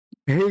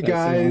Hey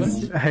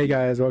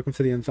guys, welcome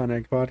to the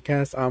insomniacs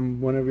podcast. I'm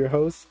one of your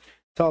hosts,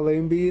 Tal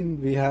Bean.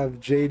 We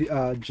have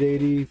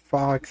JD,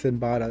 Fox, and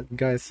Bada. You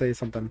guys say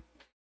something.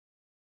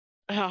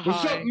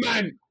 What's up,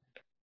 man?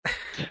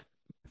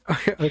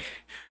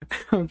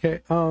 Okay.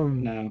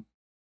 No.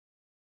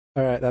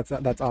 All right,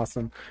 that's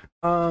awesome.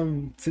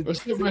 What's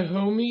up, my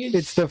homies?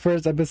 It's the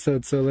first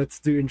episode, so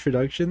let's do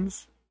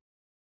introductions.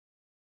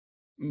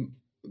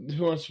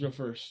 Who wants to go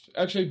first?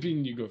 Actually,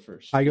 Bean, you go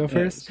first. I go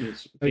first.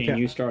 Bean,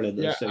 you started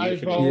this, Yeah, so you I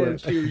should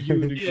volunteer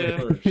you to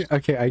go first.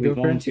 Okay, I go first.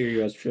 Volunteer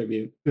you as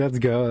tribute. Let's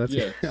go.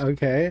 Yes.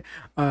 Okay.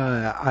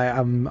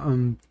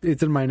 I'm.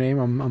 It's in my name.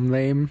 I'm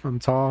lame. I'm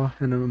tall,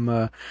 and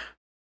I'm.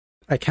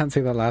 I can't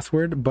say that last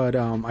word, but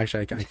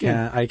actually I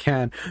can. I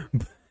can.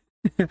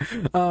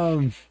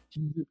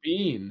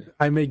 Bean.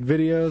 I make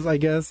videos, I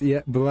guess.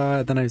 Yeah.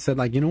 Blah. Then I said,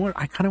 like, you know what?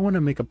 I kind of want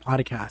to make a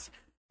podcast.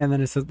 And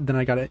then then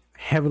I got it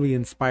heavily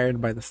inspired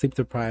by the Sleep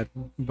Deprived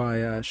by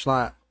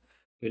Schlatt.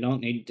 We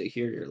don't need to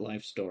hear your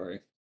life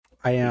story.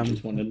 I am. We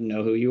just wanted to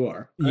know who you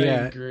are.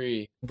 Yeah. I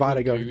agree.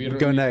 Vada, go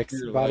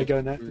next. Vada,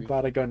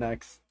 go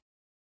next.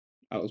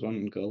 I was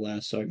wanting to go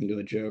last so I can do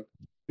a joke.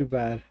 Too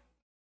bad.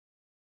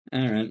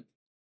 Alright.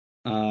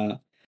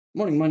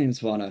 Morning, my name's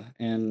Vada,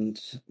 and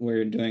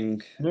we're doing...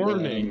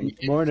 Morning.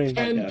 Morning.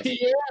 10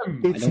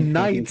 p.m. It's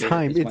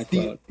nighttime.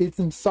 It's It's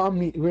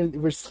insomnia.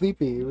 We're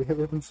sleepy. We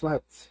haven't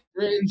slept.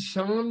 We're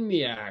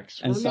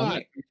insomniacs. We're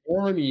not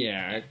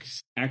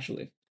insomniacs.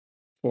 Actually,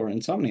 for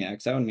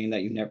insomniacs, that would mean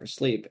that you never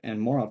sleep,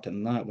 and more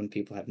often than not, when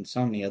people have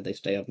insomnia, they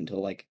stay up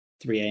until like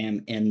 3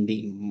 a.m. in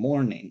the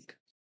morning.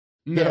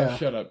 No, Yeah.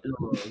 shut up. You're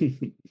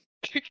wrong.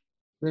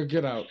 No,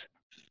 get out.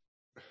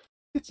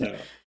 So,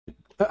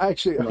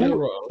 Actually, You're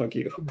wrong. fuck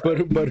you.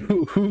 but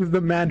who's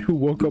the man who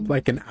woke up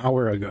like an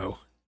hour ago?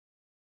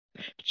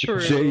 True.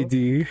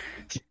 JD.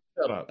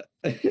 Shut up.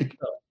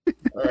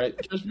 All right.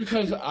 Just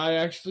because I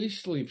actually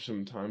sleep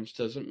sometimes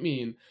doesn't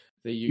mean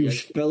that you You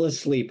guys... fell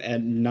asleep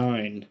at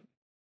 9.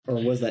 Or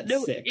was that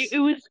No, 6? it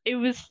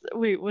was.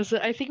 Wait, was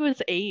it? I think it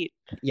was 8.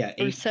 Yeah,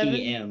 or 8 7?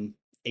 p.m.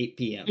 8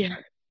 p.m. Yeah.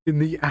 In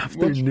the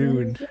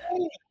afternoon.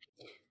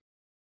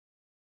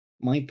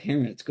 My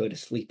parents go to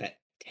sleep at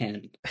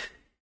 10.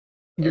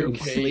 You're,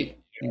 Okay.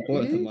 Sleep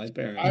both of my I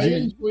parents.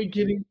 enjoy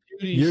getting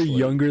beauty you're sleep.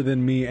 younger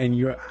than me, and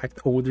you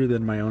act older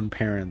than my own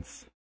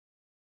parents.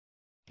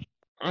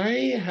 I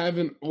have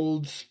an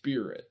old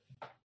spirit.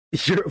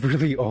 You're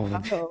really old.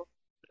 Oh.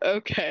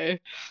 Okay.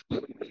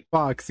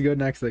 Fox, you go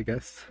next, I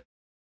guess.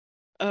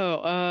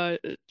 Oh,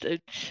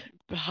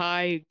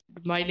 hi.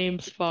 My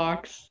name's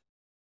Fox.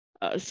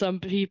 Some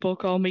people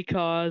call me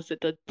Cause.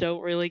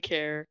 Don't really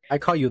care. I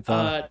call you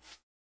the.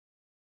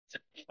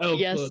 Oh,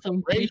 Yes, fuck.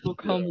 some people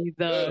call me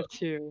the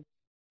too.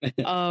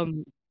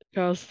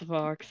 Cause the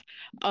Fox.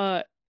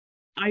 I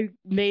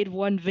made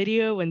one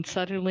video and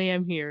suddenly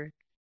I'm here.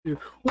 There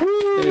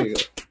Woo! you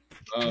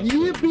go.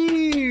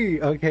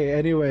 Yippee! Okay,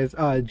 anyways,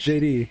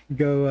 JD,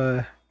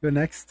 go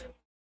next.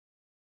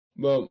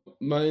 Well,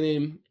 my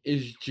name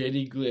is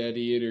JD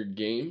Gladiator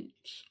Games,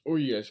 or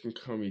you guys can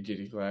call me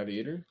JD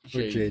Gladiator, Or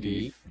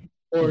JD,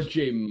 or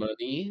J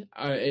Money.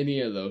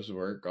 Any of those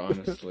work,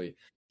 honestly.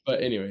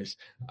 But anyways,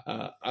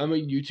 I'm a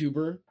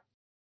YouTuber.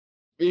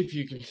 If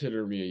you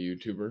consider me a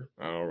YouTuber,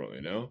 I don't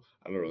really know.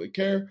 I don't really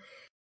care.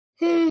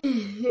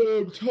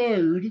 I'm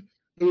tired,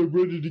 and I'm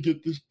ready to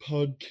get this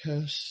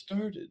podcast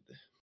started.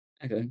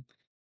 Okay.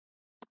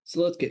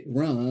 So let's get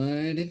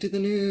right into the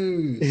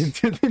news.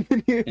 Into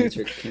the news.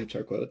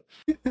 Insert quote.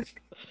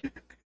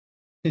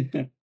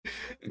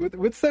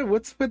 What's that?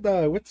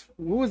 What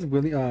was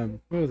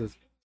William? What was this?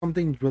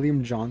 Something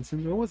William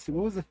Johnson. What was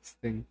his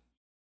thing?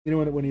 You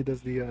know when he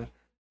does the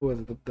what was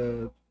it,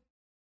 the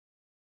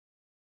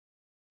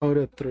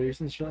Oda 3 or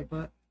some shit like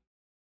that?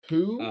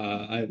 Who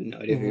I have no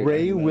idea. Who you're Ray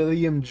talking about.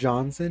 William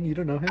Johnson. You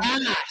don't know him?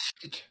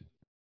 asked?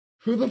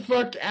 Who the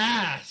fuck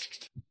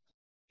asked?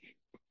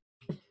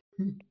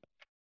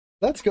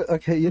 That's good.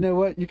 Okay, you know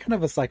what? You're kind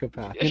of a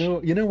psychopath.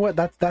 You know what?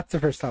 That's the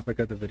first topic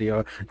of the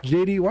video.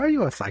 JD, why are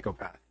you a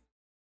psychopath?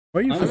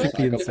 Why are you I'm a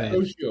physically I'm a insane?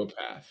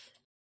 sociopath.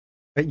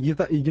 You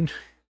thought you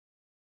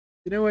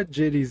know what?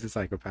 JD's a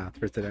psychopath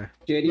for today.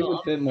 JD No, would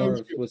I'm fit a more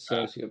sociopath. with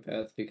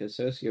sociopath because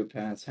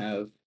sociopaths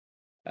have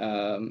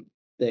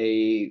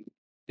they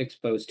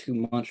expose too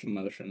much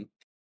emotion.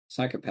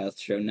 Psychopaths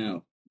show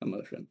no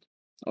emotion,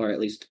 or at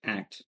least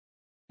act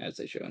as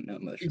they show no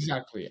emotion.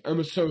 Exactly. I'm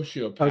a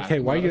sociopath. Okay,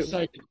 why not a you-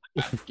 psychopath.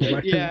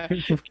 Why- Yeah.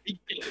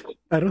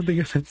 I don't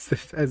think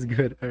that's as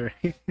good. All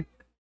right.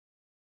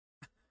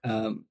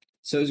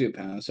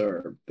 Sociopaths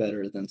are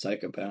better than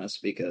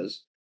psychopaths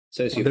because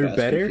They're sociopaths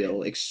better? can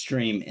feel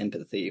extreme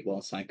empathy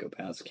while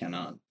psychopaths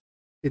cannot.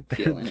 They're,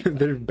 Feel anything.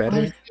 they're I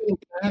better. feel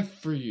bad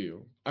for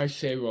you. I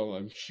say while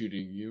I'm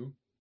shooting you.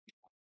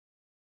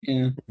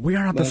 Yeah, We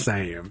are not the Well-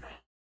 same.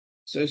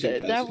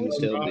 sociopaths That can would-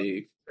 still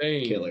be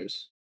Saying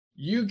killers.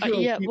 you kill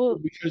yeah, people well,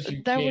 because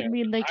you that can. would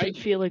mean they I can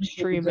feel kill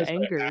extreme because I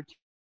anger have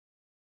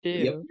too.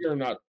 Yep. We are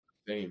not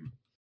the same.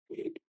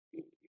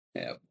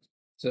 Yeah,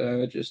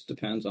 so it just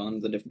depends on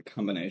the different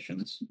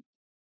combinations.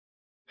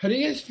 How do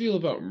you guys feel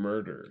about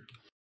murder?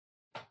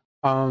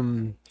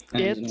 Depends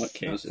in what It's-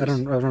 cases. I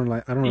don't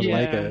like Yeah.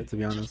 it, to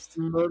be honest.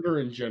 Murder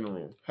in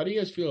general. How do you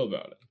guys feel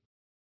about it?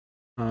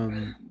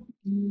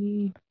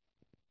 Mm,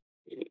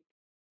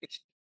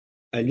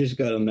 I just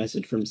got a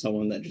message from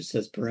someone that just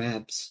says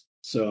perhaps,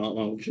 so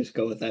I'll just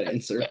go with that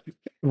answer.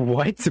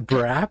 What?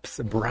 Braps?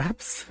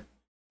 Perhaps.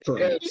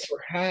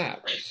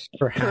 Perhaps.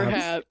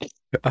 perhaps.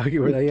 Okay,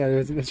 well, yeah,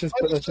 it's just.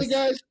 Let's Honestly, just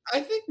guys, I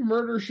think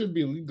murder should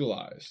be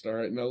legalized. All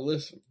right, now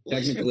listen.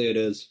 Technically, it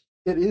is.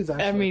 it is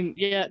actually. I mean,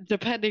 yeah,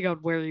 depending on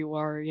where you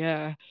are,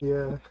 yeah.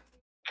 yeah.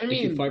 I If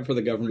you mean, fight for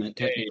the government,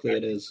 technically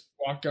it is.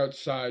 walk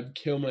outside,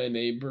 kill my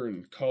neighbor,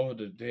 and call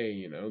it a day.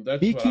 You know, that's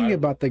Speaking what I.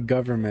 about the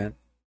government,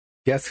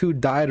 guess who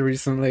died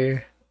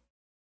recently?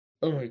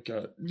 Oh my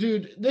god,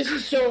 dude, this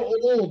is so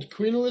old.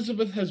 Queen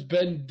Elizabeth has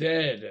been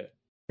dead.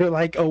 For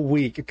like a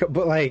week,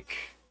 but like.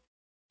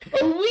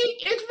 A week?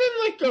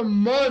 It's been like a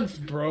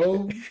month,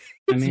 bro.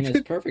 I mean,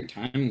 it's perfect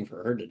timing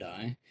for her to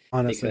die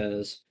Honestly,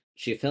 because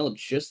she fell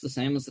just the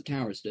same as the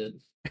towers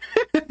did.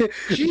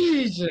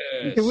 Jesus.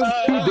 it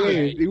was 2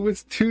 days. It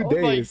was 2 Oh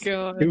days. my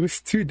god. It was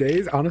 2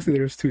 days. Honestly,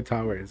 there was 2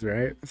 towers,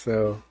 right?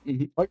 So,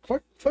 Mhm.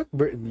 fuck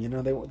Britain. You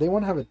know, they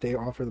want to have a day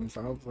off for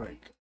themselves,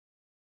 like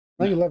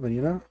 9/11.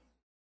 You know,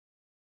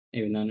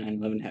 Even though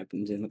 9/11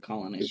 happens in the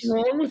colonies,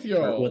 What's wrong with or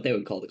y'all? what they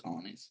would call the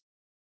colonies.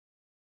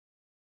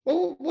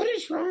 Well, what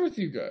is wrong with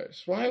you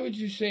guys? Why would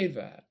you say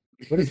that?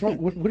 what is wrong?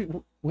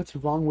 What's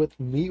wrong with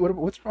me?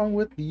 What's wrong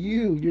with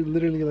you? You're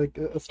literally like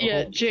a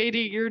Yeah,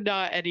 JD, you're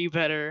not any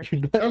better.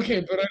 You're not-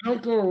 Okay, but I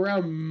don't go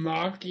around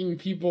mocking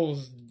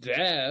people's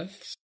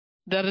deaths.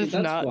 That is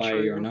That's not why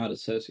true. you're not a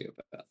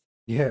sociopath.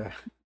 yeah.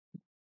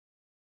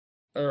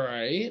 All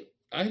right.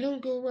 I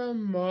don't go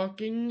around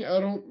mocking. I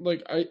don't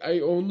like. I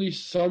only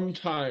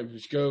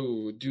sometimes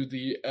go do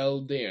the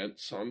L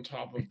dance on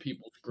top of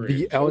people's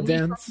graves. The L Only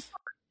dance.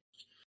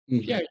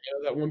 Yeah, you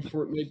know that one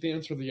Fortnite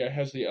dance where the guy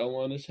has the L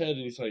on his head and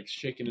he's like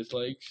shaking his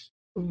legs.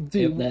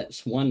 Dude, Yep,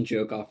 that's one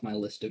joke off my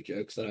list of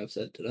jokes that I've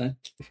said today.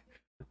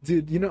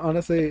 Dude, you know,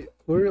 honestly,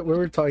 we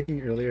were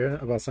talking earlier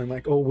about something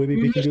like, oh, maybe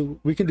we can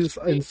do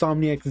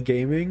insomniacs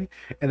gaming,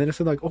 and then it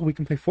said like, oh, we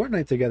can play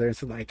Fortnite together.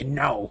 It's like,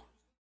 no,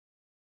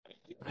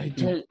 I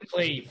don't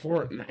play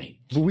Fortnite.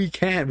 but we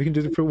can. We can do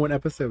it for one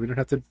episode. We don't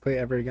have to play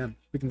ever again.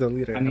 We can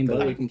delete it. I mean, after but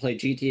that. we can play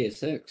GTA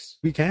 6.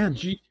 We can.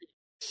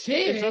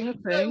 Say Is that a I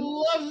thing?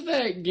 love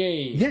that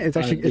game. Yeah, it's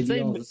actually Did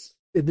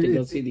it's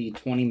y'all see the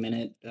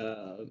 20-minute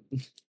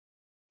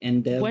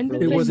end dev? When for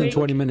did it they wasn't make-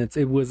 20 minutes.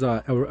 It was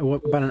about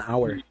an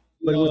hour.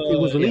 But it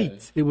was Yeah.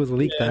 leaked. It was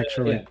leaked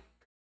actually. Yeah.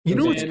 You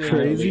know It what's was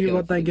crazy leaked about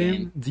out that the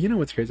game? Do you know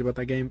what's crazy about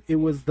that game? It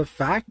was the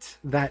fact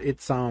that it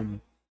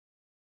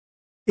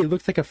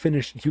looks like a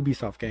finished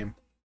Ubisoft game.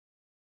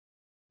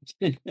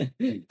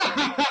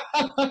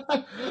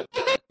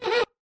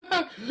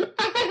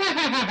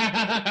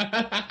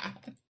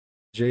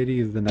 JD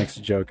is the next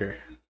Joker.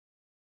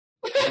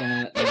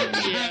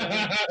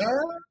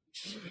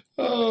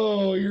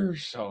 Oh, you're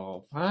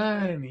so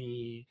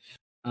funny.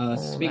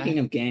 Speaking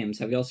of games,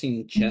 have y'all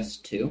seen Chess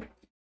 2?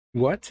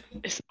 What?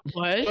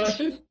 What? Chess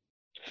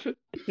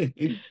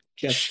 2.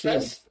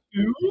 Chess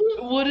 2?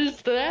 What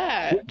is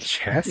that?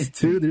 Chess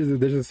too?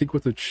 There's a sequel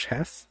to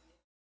Chess?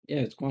 Yeah,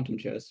 it's Quantum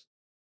Chess.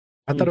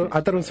 I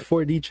thought it was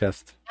 4D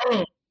chess.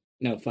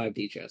 No,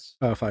 5D chess.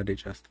 Oh, 5D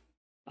chess.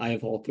 I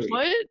have all three.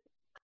 What?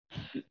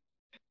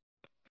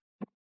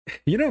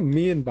 You know,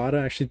 me and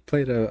Bada actually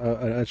played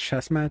a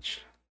chess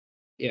match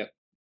Yeah.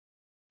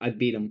 I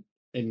beat him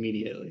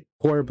immediately.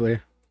 horribly.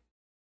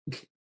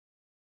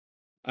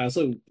 I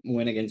also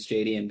went against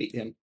JD and beat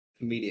him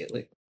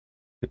immediately.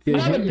 Not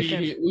Yeah,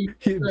 immediately.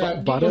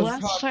 Bada's- The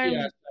last time-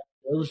 It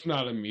was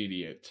not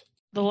immediate.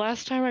 The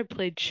last time I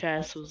played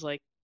chess was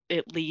like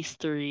at least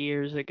 3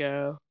 years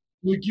ago.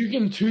 Like, you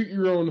can toot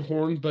your own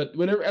horn, but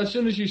as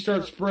soon as you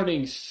start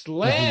spreading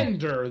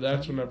slander,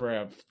 that's whenever I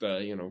have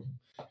to,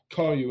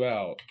 call you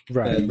out.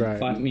 right, right.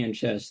 Fight me in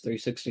chess,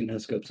 360 no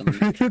scopes on me.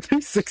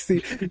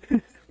 360.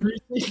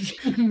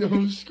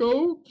 No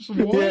scopes?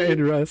 What? Yeah,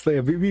 in Rust.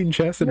 Like, we mean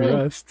chess and What?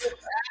 Rust.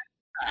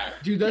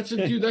 Dude, that's a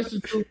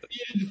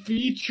deleted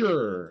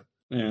feature.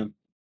 Yeah.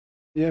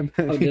 Yeah, man.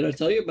 Oh, did I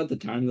tell you about the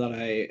time that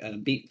I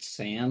beat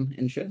Sam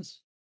in chess?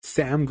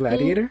 Sam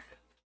Gladiator?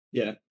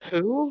 Yeah.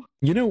 Who?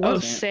 You know Oh,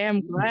 what? Sam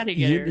You,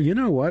 Gladiator. you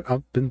know what?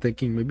 I've been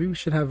thinking maybe we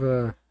should have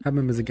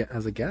him as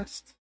a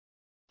guest.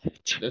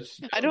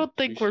 I don't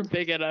think we're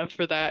big enough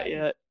for that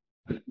yet.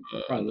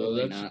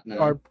 Probably not.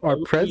 No. Our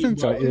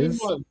presence why would we is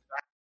want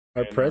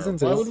our that?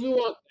 presence Why is. would we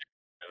want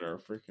that in our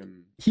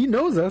freaking? He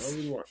knows us. Why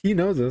would we want- He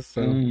knows us.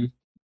 So Mm.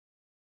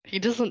 He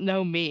doesn't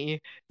know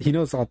me. he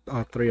knows all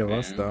three of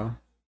us Yeah. though.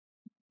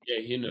 Yeah,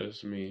 he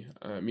knows me.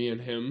 Me and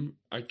him,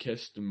 I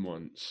kissed him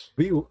once.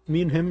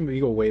 Me and him, we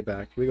go way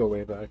back. We go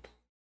way back.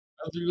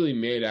 I literally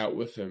made out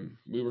with him.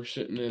 We were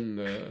sitting in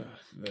the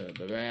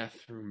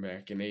bathroom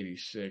back in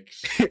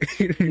 '86.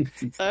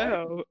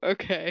 Oh,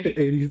 okay.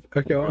 80s.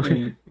 Okay,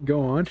 well,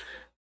 go on.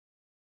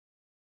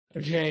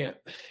 I can't.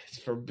 It's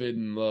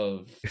forbidden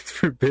love. It's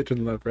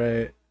forbidden love,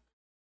 right?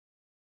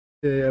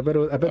 Yeah, I bet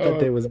that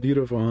day was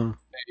beautiful, huh?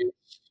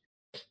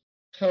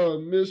 how I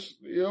miss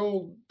the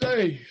old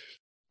days.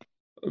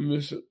 I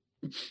miss it.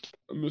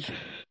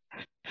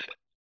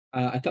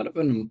 I thought of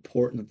an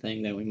important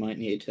thing that we might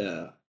need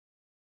to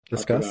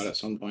talk about Discuss at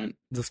some point.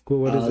 the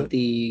school. What is it?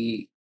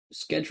 The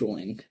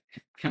scheduling.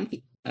 How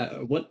many?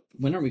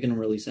 When are we going to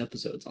release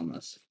episodes on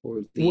this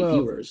for the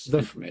viewers'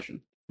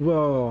 information?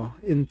 Well,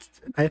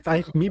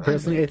 me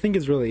personally, I think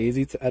it's really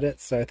easy to edit.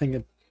 So I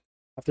think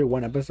after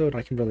one episode,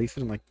 I can release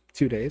it in like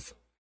 2 days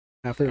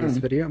after this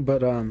video.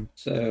 But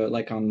so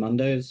like on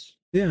Mondays.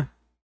 Yeah.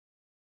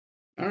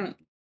 All right.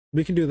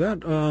 We can do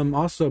that.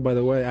 Also, by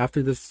the way,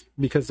 after this,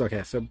 because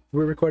so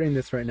we're recording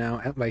this right now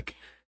at like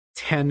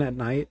 10 at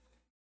night.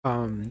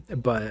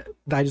 But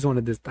I just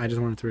wanted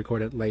to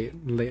record it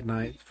late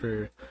night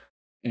for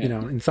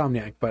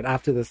Insomniac. But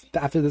after this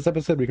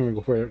episode, we can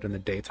record it in the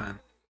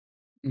daytime.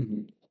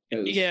 Mm-hmm.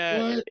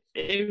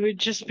 It would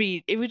just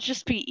be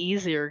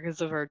easier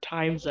because of our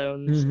time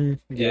zones.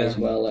 Mm-hmm. Yeah, as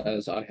well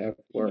as I have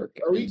work.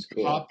 Are we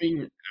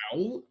popping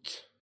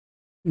out?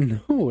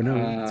 No.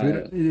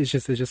 It's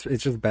just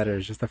better.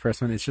 It's just the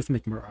first one. It's just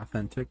make it more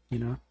authentic,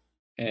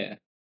 Yeah.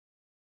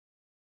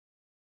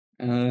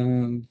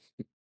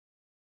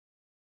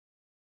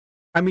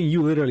 I mean,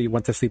 you literally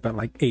went to sleep at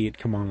like 8.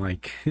 Come on,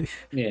 like.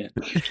 Yeah.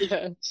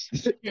 Yeah.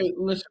 Okay,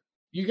 listen,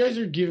 you guys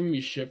are giving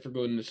me shit for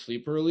going to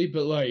sleep early,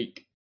 but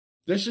like,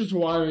 this is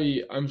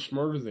why I'm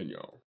smarter than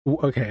y'all.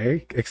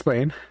 Okay,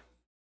 explain.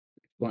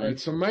 Right,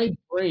 so my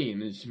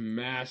brain is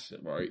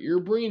massive, alright? Your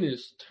brain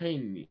is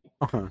tiny.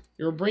 Uh-huh.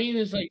 Your brain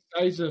is like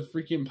size of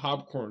freaking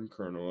popcorn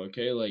kernel,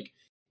 okay? Like,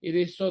 it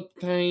is so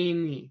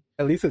tiny.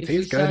 At least it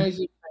tastes good.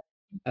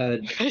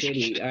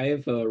 JD, I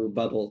have a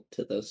rebuttal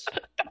to this.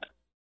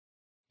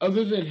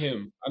 Other than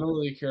him, I don't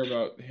really care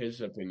about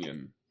his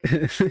opinion.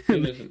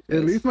 At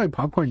least my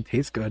popcorn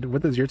tastes good.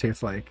 What does your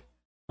taste like?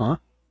 Huh?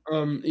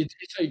 It's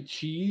like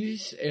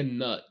cheese and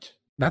nut.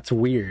 That's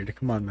weird.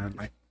 Come on, man.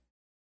 Like,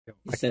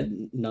 he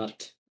said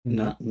nut,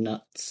 not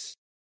nuts.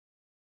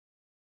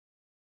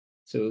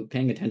 So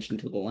paying attention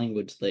to the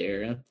language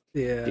there.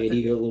 Yeah.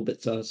 JD go a little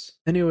bit sus.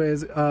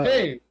 Anyways,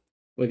 hey,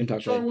 we can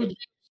talk about it.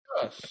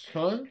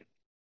 Huh?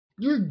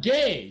 You're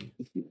gay.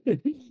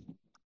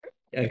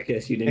 I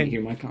guess you didn't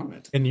hear my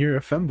comment. And you're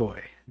a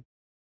femboy.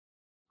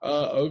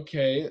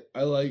 Okay.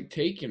 I like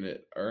taking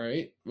it. All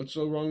right. What's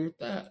so wrong with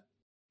that?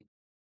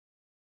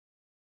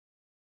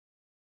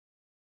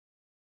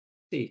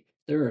 See,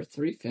 there are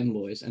 3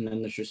 femboys, and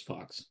then there's just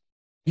Fox.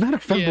 I'm not a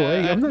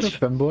femboy. Yeah. I'm not a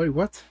femboy.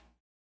 What?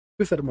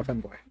 Who said I'm a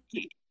femboy?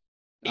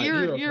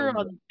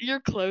 You're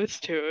close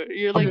to it.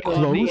 You're like close?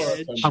 on the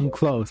edge. I'm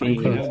close.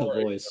 You have the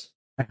voice.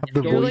 I have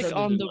the You're voice. like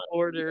on the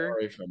border.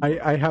 I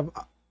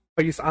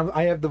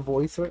have the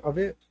voice of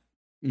it.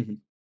 Mm-hmm.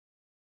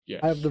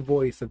 Yes. I have the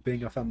voice of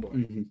being a femboy.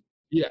 Mm-hmm.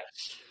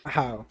 Yes.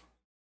 How?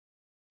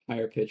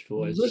 Higher pitched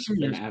voice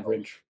than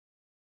average.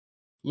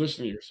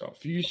 Listen to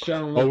yourself. You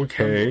sound like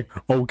okay.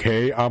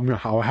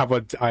 I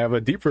have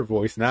a deeper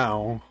voice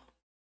now.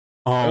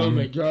 Oh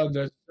my god,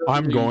 that's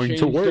I'm going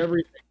to work.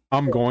 Everything.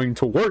 I'm going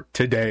to work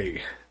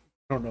today.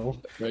 I don't know.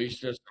 No, you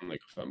just sound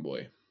like a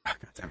femboy. Oh,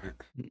 god damn it.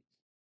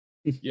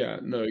 Yeah,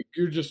 no,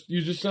 you just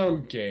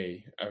sound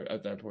gay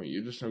at that point.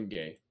 You just sound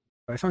gay.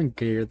 I sound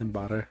gayer than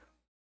Bada.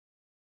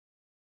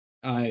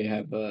 I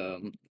have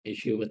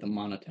issue with a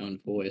monotone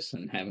voice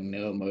and having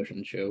no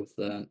emotion show with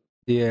that.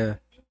 Yeah.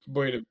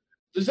 Wait a minute.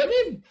 Does that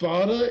mean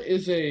Bada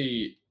is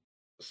a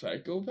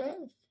psychopath?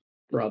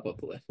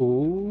 Probably.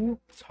 Ooh,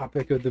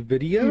 topic of the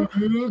video.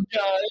 Ooh,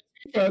 guys,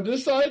 we found a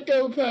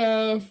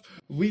psychopath.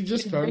 We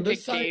just found a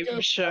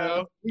psychopath.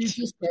 Show. We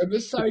just found a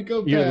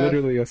psychopath. You're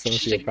literally a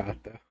sociopath,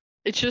 though.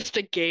 It's just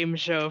a game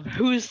show of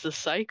who's the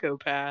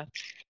psychopath.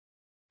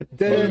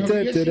 Where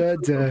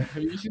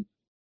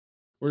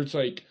it's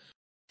like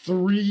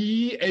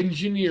 3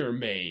 engineer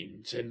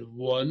mains and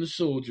 1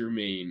 soldier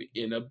main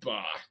in a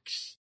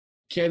box.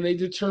 Can they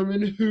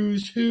determine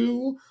who's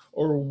who,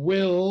 or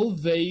will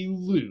they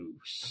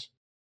lose?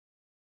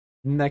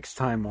 Next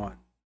time on.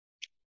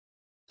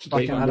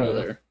 I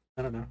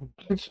don't know.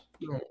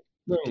 No,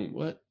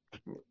 what?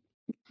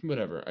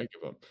 Whatever, I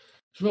give up.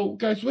 So,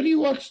 guys, what do you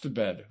watch to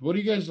bed? What do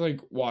you guys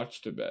like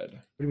watch to bed?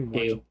 What do you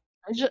mean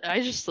watch? I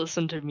just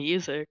listen to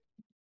music.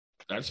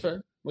 That's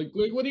fair. Like,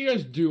 what do you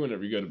guys do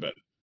whenever you go to bed?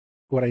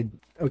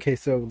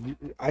 So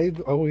I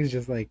always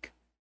just like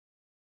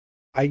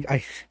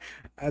I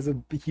as a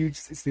huge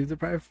sleep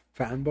deprived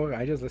fanboy,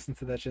 I just listen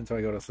to that shit until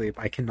I go to sleep.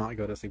 I cannot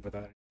go to sleep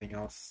without anything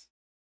else.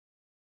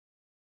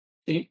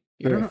 See,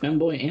 you're a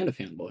fanboy and a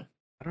fanboy.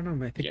 I don't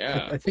know.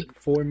 I think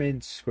 4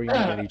 men screaming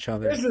at each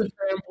other. There's a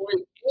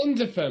fanboy and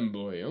a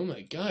femboy. Oh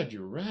my god,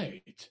 you're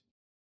right.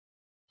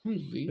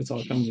 Holy it's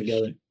all coming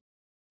together.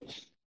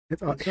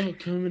 It's all coming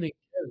together.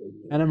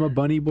 And I'm a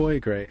bunny boy.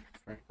 Great.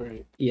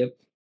 Yep.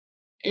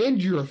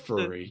 And you're a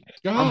furry.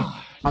 God.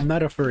 I'm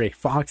not a furry.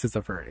 Fox is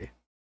a furry.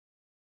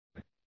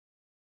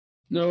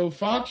 No,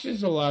 Fox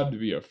is allowed to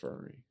be a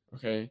furry.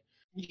 Okay.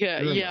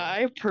 Yeah,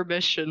 I have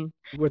permission.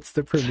 What's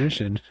the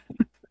permission?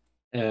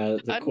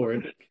 The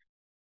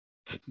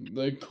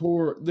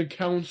court. The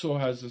council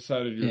has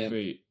decided your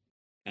fate.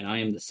 And I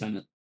am the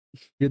Senate.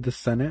 You're the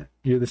Senate.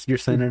 You're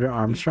Senator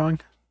Armstrong.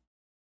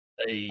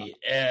 I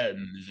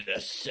am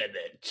the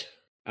Senate.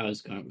 I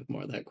was going with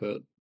more of that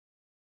quote.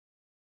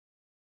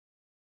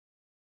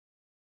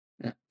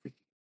 Yeah.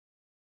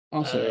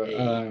 Also,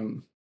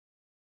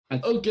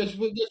 guess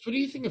what do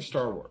you think of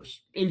Star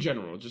Wars in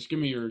general? Just give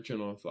me your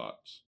general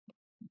thoughts.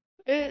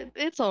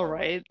 It's all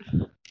right.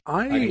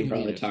 I could I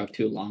probably talk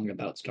too long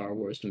about Star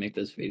Wars to make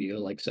this video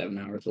like 7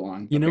 hours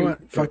long. You know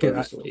what? Fuck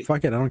it. Sleep.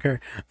 Fuck it. I don't care.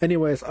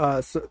 Anyways,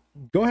 so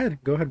go ahead,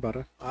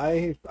 Butter.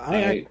 I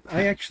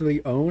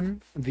actually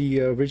own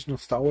the original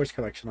Star Wars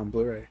collection on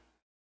Blu-ray,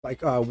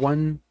 like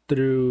 1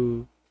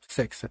 through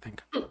 6, I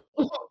think.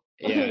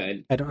 Yeah,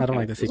 I don't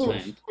like the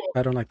sequels.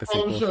 I don't like the I'm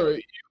sequels.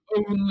 sorry,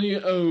 you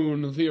only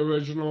own the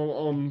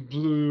original on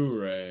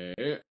Blu-ray.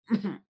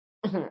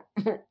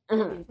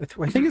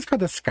 I think it's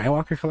called the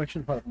Skywalker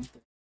collection. Hold on.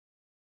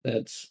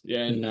 That's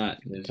Yeah,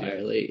 not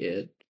entirely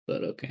it,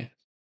 but okay.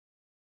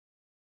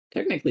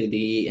 Technically,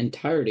 the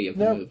entirety of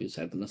the movies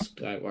have been the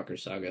Skywalker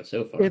saga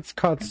so far. It's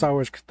called Star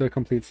Wars: The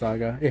Complete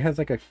Saga. It has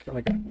like a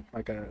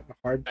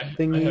hard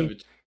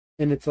thingy,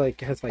 and it's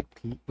like it has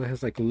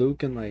like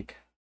Luke and like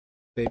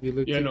baby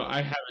Luke. Yeah, no,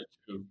 I have it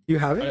too. You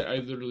have it? I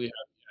literally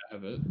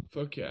have it.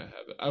 Fuck yeah, I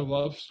have it. I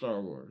love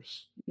Star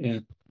Wars. Yeah.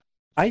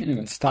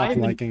 I stopped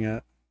liking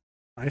it.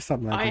 I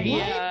stopped liking it.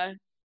 Yeah.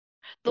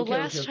 The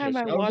last time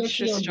I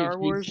watched a Star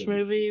Wars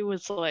movie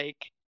was like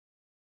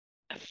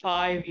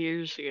 5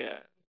 years ago.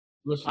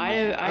 Listen,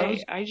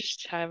 I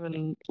just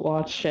haven't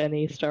watched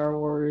any Star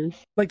Wars.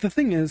 Like the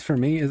thing is, for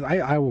me, is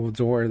I will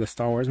adore the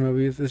Star Wars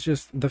movies. It's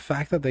just the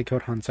fact that they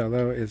killed Han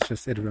Solo is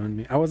just, it ruined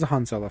me. I was a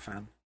Han Solo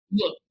fan.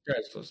 Look,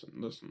 guys,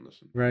 listen.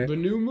 Right. The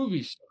new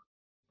movies suck.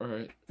 All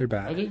right. They're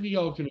bad. I think we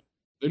all can.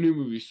 The new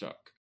movies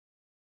suck.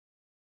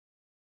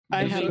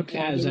 I have a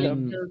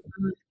character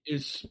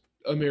is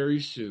a Mary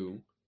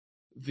Sue.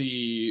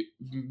 The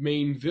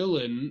main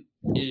villain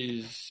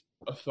is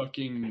a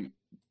fucking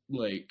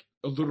like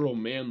a literal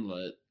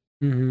manlet.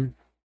 Mm-hmm.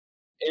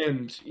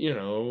 And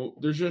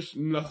there's just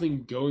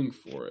nothing going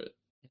for it.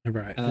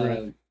 Right.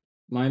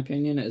 My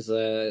opinion is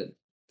that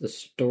the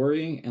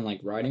story and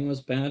like writing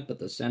was bad, but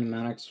the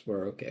cinematics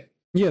were okay.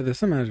 Yeah, the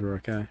cinematics were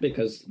okay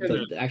because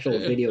the actual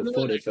video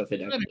footage of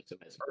it actually looks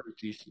amazing.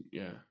 Decent,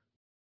 yeah.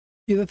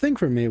 Yeah, the thing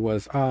for me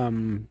was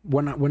when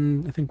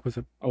I think was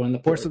it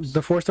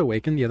the Force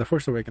Awakens. Yeah, the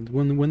Force Awakens.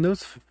 When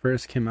those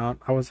first came out,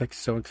 I was like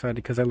so excited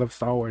because I loved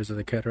Star Wars as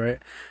a kid. Right,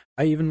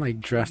 I even like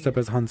dressed up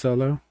as Han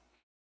Solo.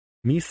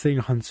 Me seeing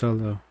Han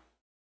Solo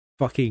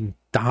fucking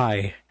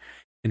die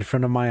in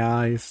front of my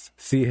eyes,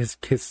 see his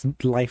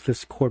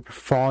lifeless corpse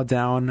fall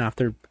down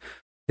after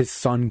his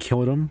son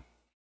killed him.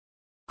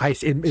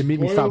 It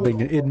made me stop being.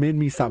 It made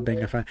me stop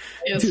being a fan.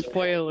 Dude,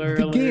 spoiler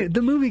alert.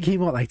 The movie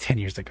came out like 10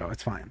 years ago.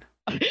 It's fine.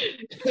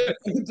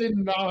 It did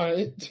not.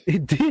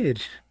 It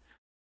did.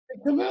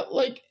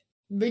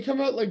 They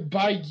come out like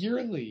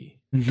bi-yearly.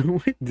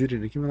 No, it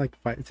didn't. It came out like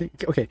 5.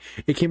 Okay,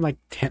 it came like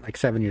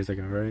 7 years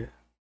ago, right?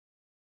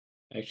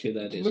 Actually,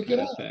 that is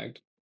a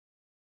fact.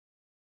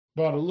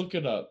 Bottle, look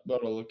it up.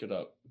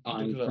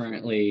 I'm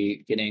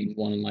currently getting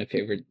one of my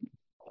favorite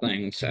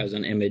things as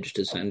an image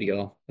to send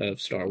y'all of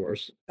Star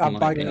Wars. I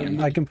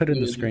can put it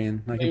in the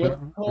screen.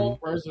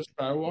 Rise of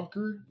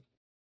Skywalker?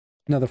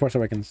 No, The Force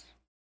Awakens.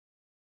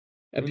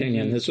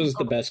 Opinion. This was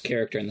the best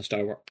character in the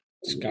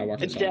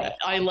Skywalker saga.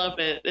 I love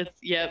it.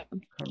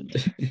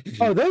 It's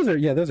Oh, those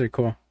are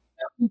cool.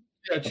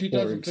 Yeah,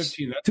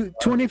 2015.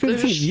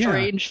 2015. Yeah,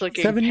 strange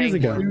looking 7 years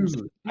ago.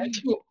 Dude, I'm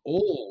too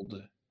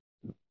old.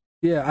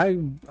 Yeah,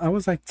 I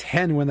was like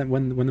 10 when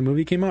the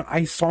movie came out.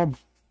 I saw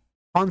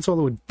Han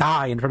Solo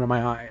die in front of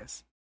my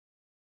eyes.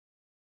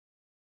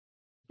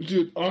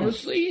 Dude,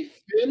 honestly,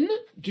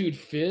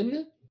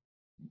 Finn.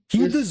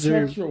 He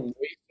deserves. Such a waste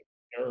of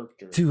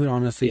character. Dude,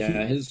 honestly,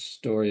 yeah, his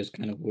story is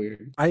kind of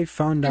weird. I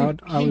found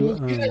out. I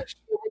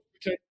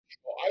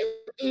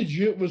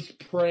legit was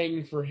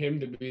praying for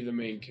him to be the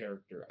main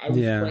character. I was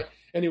praying,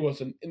 and he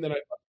wasn't. And then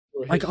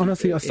like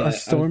honestly, a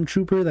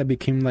stormtrooper that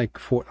became like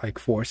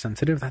force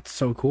sensitive. That's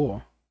so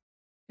cool.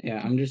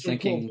 Yeah, I'm just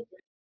thinking. Cool.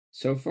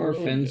 So far,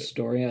 Finn's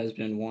story has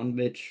been one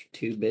bitch,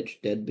 two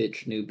bitch, dead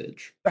bitch, new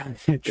bitch.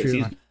 True.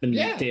 He's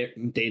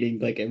been dating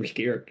like every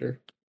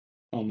character,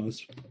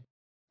 almost.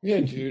 Yeah,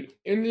 dude.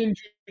 And then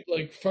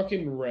like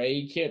fucking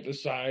Rey can't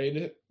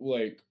decide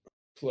like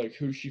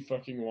who she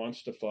fucking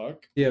wants to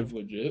fuck. Yeah, like,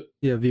 legit.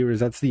 Yeah, viewers,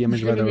 that's the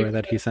image by the way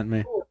that he sent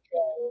me.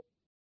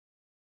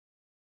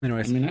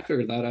 Anyways, I mean, I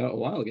figured that out a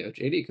while ago.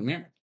 JD, come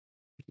here.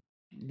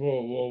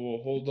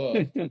 Whoa, hold up.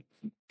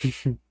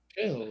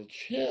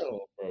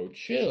 Chill, bro.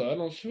 Chill. I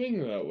don't swing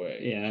that way.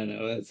 Yeah, I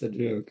know. That's a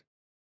joke.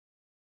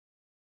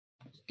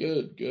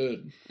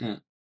 Good. Yeah.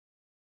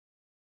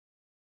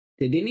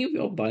 Did any of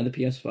y'all buy the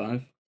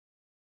PS5?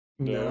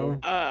 No.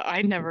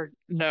 I never.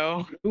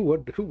 No. Who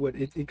would?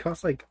 It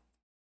costs like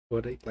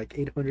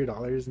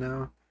 $800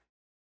 now.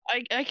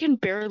 I can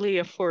barely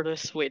afford a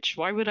Switch.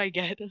 Why would I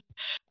get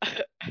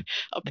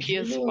a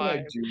PS5?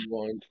 I do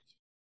want.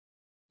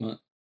 What?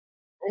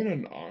 I want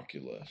an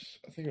Oculus.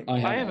 I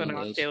have an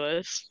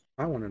Oculus.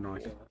 I want an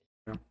Oculus.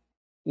 Yeah.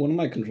 One of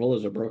my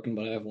controllers are broken,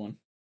 but I have one.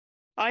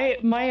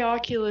 My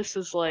Oculus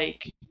is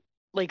like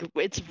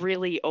it's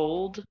really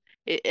old,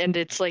 and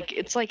it's like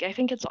I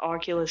think it's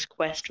Oculus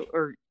Quest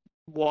or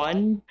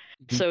 1,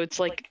 so it's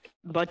like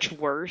much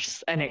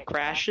worse and it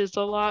crashes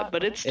a lot,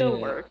 but it still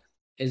works.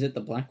 Is it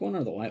the black one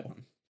or the white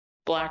one?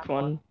 Black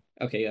one.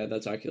 Okay, yeah,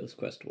 that's Oculus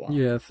Quest 1.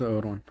 Yeah, it's the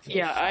old one.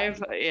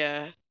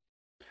 Yeah,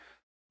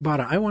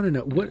 But I want to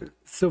know what.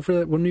 So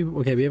for when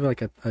we have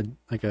like a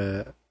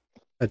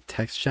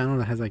text channel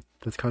that has like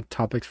that's called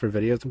topics for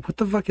videos. What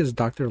the fuck is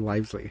Dr.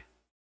 Livesley?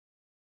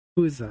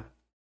 Who is that?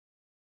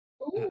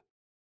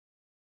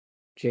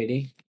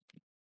 JD,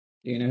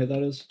 do you know who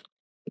that is?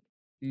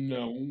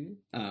 No.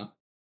 Oh,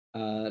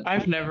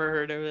 I've never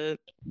heard of it.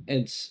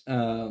 It's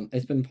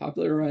been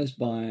popularized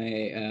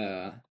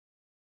by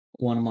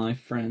one of my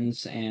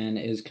friends and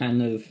is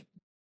kind of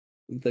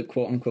the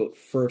quote unquote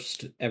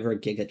first ever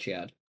Giga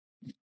Chad.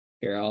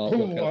 Here, I'll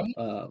look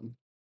up.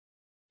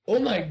 Oh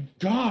my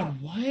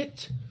god!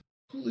 What?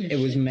 Holy it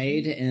was shit.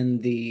 made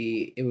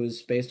it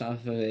was based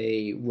off of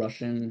a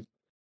Russian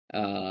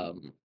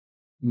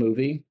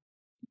movie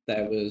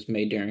that was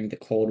made during the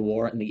Cold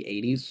War in the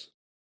 80s.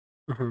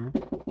 Uh-huh.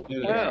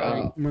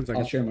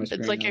 I'll share my screen.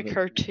 It's like a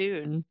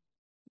cartoon.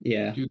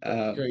 Yeah. Dude,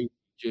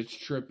 it's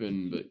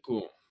tripping, but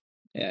cool.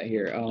 Yeah,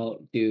 here, I'll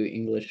do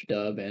English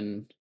dub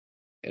and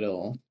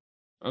it'll...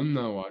 I'm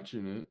not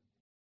watching it.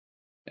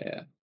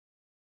 Yeah.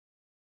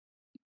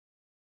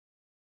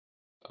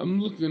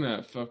 I'm looking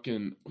at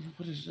fucking...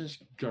 What is this?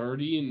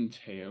 Guardian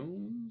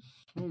Tales?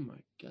 Oh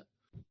my god.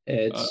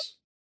 It's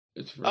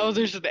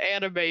there's an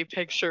anime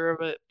picture of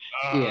it.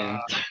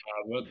 Yeah.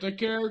 But the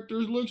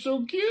characters look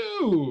so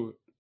cute!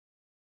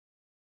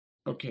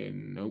 Okay,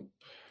 nope.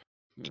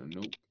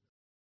 Nope.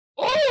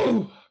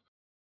 Oh!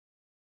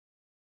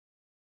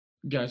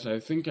 Guys, I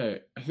think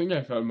I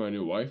found my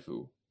new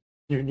waifu.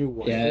 Your new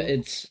waifu? Yeah,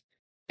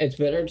 it's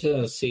better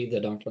to see the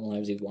Dr.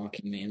 Livesey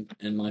walking meme,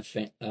 and my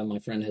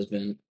friend has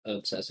been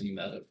obsessing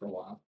about it for a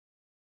while.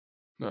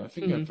 No, I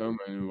think I found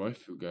my new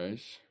waifu,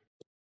 guys.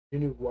 Your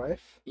new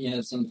wife? Yeah,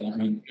 it's in front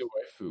of him. New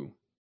waifu.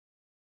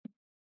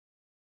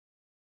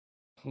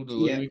 Hold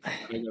on, let me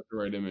I got the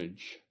right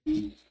image.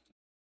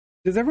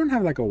 Does everyone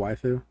have like a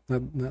waifu?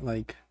 Not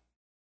like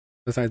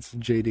besides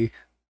JD.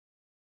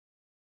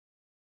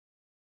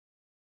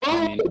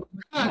 I mean,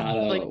 not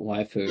a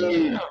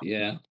waifu.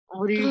 Yeah.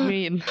 What do you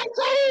mean?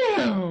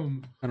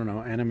 Damn! I don't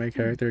know, anime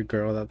character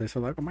girl that they say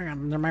like, oh my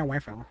god, they're my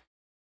waifu.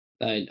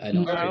 I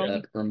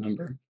don't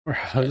remember. Or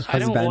I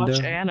don't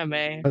watch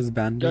anime.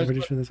 Husbando, I'm pretty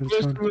sure that's what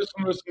it's called.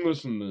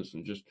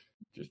 Listen. Just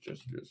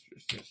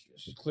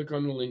click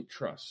on the link.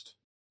 Trust.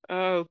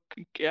 Oh,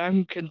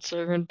 I'm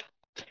concerned.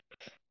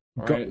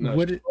 All right, now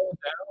scroll down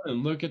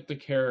and look at the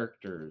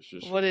characters.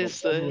 What is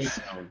this?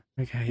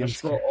 Okay,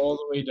 scroll all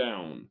the way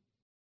down.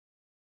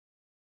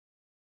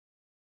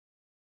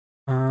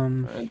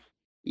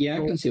 Yeah, I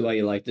can see why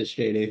you like this,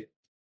 JD.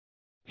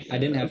 I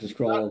didn't have to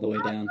scroll all the way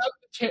down.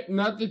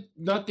 Not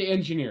the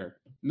engineer,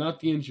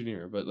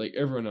 but like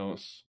everyone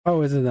else.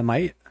 Oh, is it the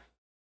knight?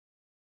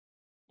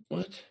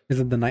 What? Is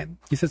it the knight?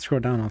 You said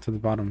scroll down to the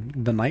bottom.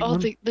 The knight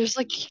one? There's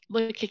like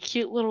a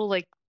cute little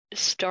like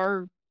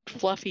star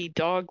fluffy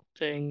dog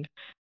thing.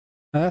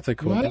 Oh, that's a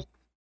cool. What?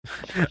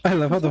 I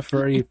love how the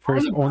furry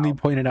first only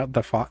pointed out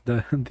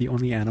the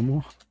only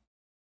animal.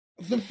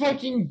 The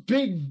fucking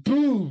big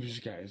boobs,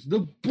 guys.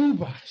 The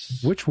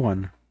boobas. Which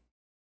one?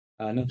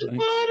 No, the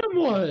bottom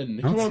one.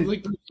 Come on,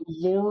 like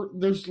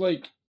there's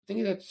like I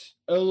think that's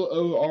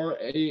Loraine.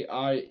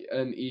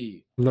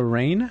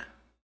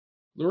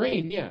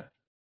 Lorraine, yeah.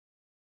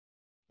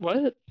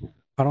 What?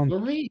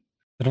 Lorraine.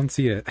 I don't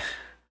see it.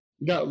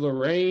 You got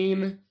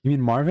Lorraine. You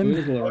mean Marvin?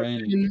 Who's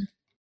Lorraine?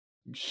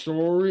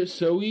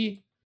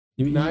 Zoe.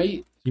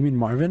 Knight. You mean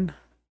Marvin?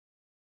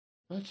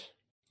 What?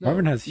 No,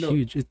 Marvin has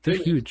huge. They're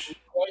huge.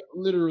 Quite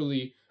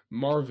literally,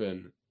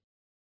 Marvin.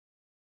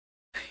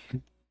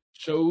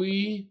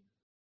 Zoe.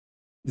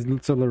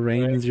 So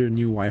Lorraine is your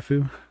new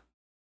waifu?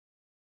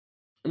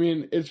 I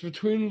mean, it's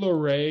between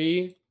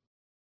Lorraine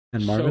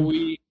and Marvin,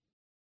 Zoe,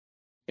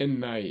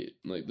 and Knight.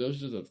 Like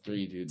those are the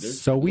three, dude.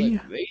 Zoe?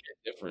 Like, they hit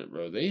different,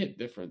 bro. They hit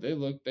different. They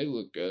look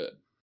good.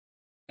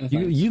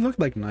 You look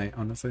like Knight,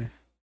 honestly.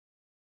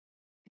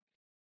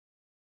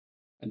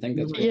 I think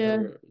that's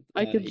where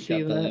I could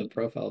see the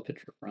profile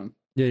picture from.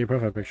 Yeah, your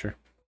profile picture.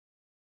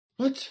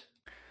 What?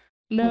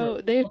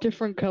 No, they have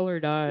different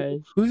colored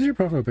eyes. Who's your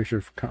profile picture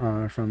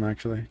from,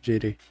 actually?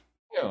 JD.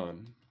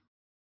 Aeon.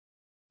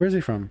 Where's he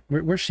from?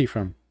 Where's she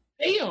from?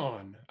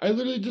 Aeon. I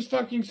literally just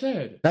fucking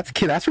said. That's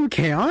from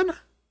K-On?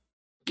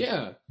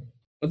 Yeah.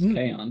 What's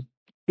K-On?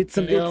 It's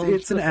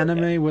an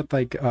anime with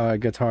like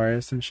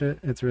guitarists and shit.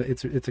 It's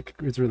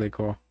really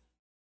cool.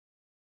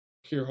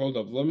 Here, hold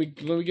up. Let me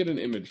get an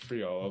image for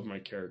y'all of my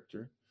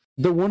character.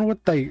 The one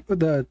with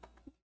the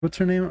what's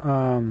her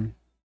name?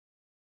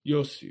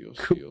 Yoshi.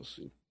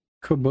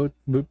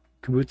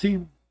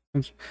 Kabuti?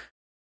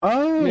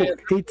 Oh, Man,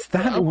 it's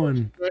that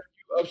one.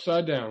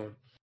 Upside down.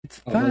 It's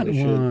that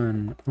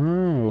one.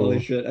 Oh. Holy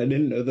shit, I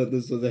didn't know that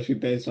this was actually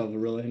based off a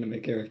real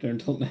anime character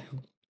until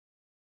now.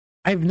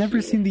 I've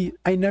never seen the.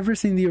 I never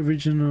seen the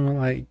original.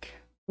 Like,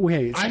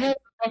 wait. I have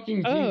the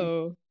fucking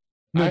Oh,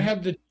 No, I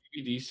have the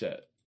DVD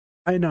set.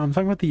 I know. I'm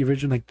talking about the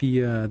original, like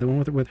the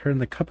one with her in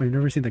the cup. I've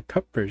never seen the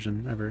cup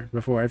version ever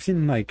before. I've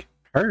seen like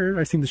her.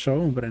 I've seen the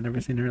show, but I've never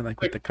seen her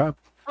like with the cup.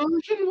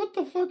 Version? What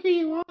the fuck are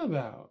you on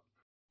about?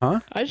 Huh?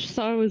 I just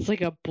thought it was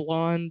like a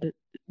blonde,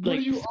 What like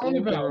are you on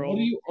about? schoolgirl. What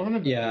are you on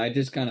about? Yeah, I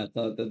just kind of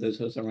thought that this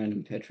was a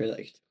random picture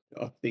like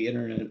off the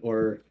internet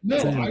or No,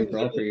 Same. I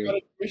draw for literally you. got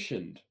it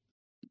commissioned.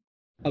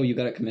 Oh, you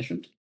got it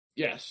commissioned?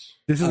 Yes.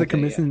 This is a Okay,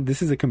 commission.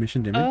 This is a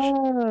commissioned image.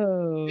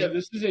 Oh, Yeah,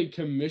 this is a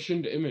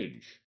commissioned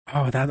image.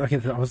 Oh, that okay.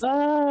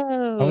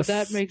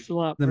 that makes a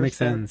lot That more makes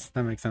sense.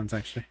 That makes sense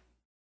actually.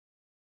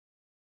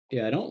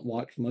 Yeah, I don't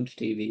watch much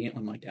TV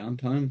on my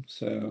downtime,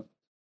 so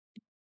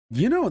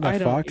You know I that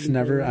don't Fox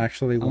never either.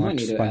 actually I might watched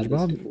need to add this to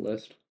SpongeBob. the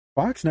list.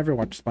 Fox never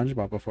watched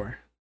SpongeBob before.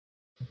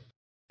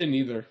 Didn't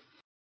either.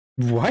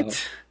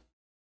 What?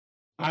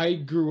 I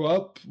grew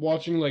up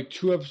watching like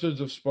 2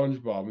 episodes of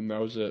SpongeBob, and that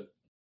was it.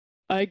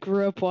 I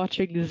grew up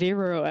watching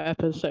 0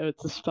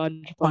 episodes of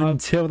SpongeBob.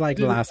 Until like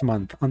last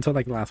month.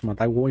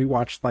 We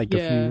watched like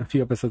Yeah. a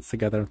few episodes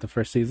together of the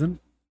first season.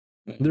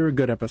 They were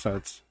good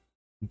episodes.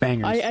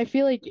 Bangers. I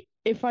feel like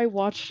if I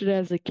watched it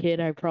as a kid,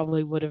 I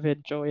probably would have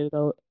enjoyed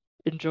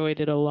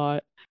it a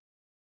lot.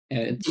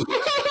 Yeah, it's,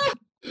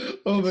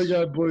 Oh my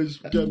god, boys.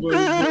 God,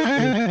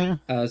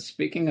 boys.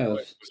 speaking of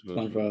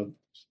SpongeBob,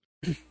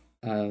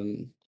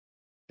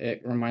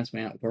 it reminds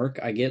me at work,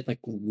 I get like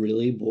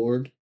really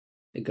bored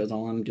because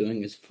all I'm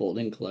doing is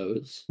folding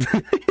clothes.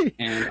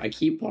 And I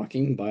keep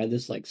walking by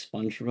this like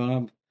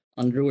SpongeBob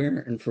underwear,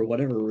 and for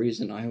whatever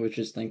reason, I always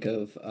just think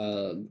of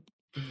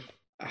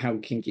how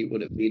kinky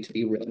would it be to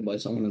be railed by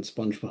someone in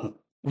SpongeBob?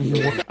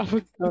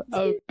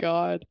 Oh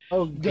god.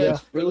 Oh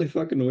That's really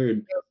fucking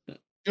weird.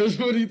 Guys,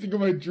 what do you think of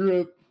my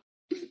drip?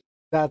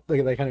 that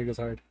kind of goes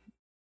hard.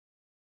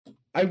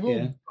 I will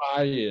Yeah.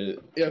 buy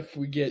it if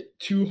we get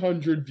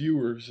 200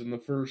 viewers in the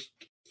first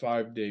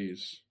 5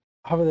 days.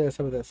 How about this?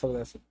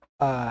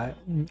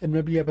 In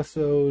maybe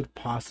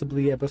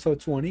possibly episode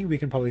 20, we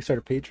can probably start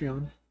a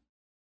Patreon.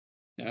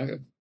 Yeah, okay.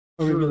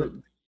 Or maybe For like-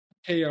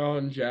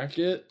 K-On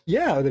jacket.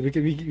 yeah, we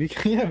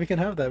can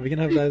have that. We can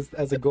have that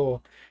as a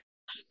goal.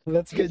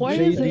 Let's get Why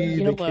JD is it the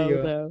yellow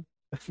KO. though?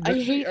 I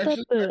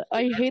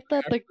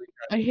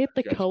hate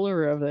the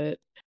color of it.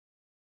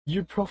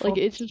 Your profile, Like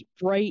it's just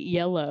bright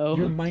yellow.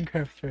 your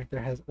Minecraft character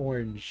has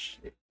orange.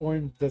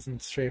 Orange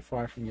doesn't stray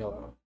far from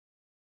yellow.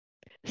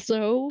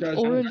 So Guys,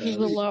 orange is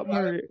a actually, lot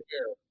more.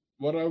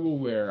 What I will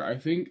wear, I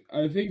think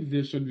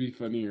this would be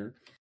funnier.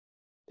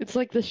 It's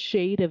like the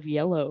shade of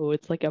yellow.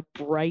 It's like a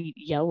bright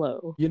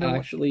yellow. You know, what?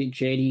 Actually,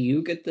 JD,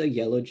 you get the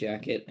yellow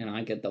jacket, and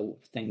I get the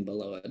thing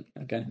below it.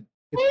 Okay.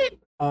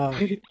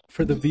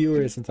 For the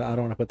viewers, since I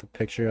don't want to put the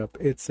picture up,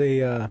 it's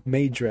a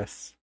maid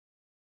dress.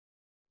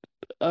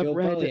 A You'll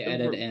red, probably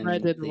edit in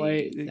red and the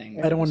white.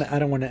 thing. I don't want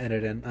to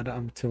edit in.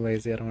 I'm too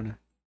lazy. I don't want to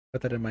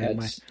put that in my.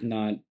 That's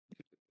not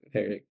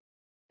very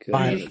good.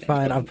 Fine, editing,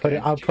 fine. but I'll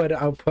put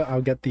it. okay.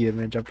 I'll get the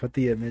image. I'll put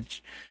the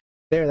image.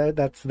 There.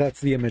 That's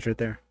the image right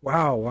there.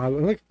 Wow.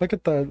 Look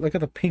at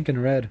the pink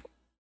and red.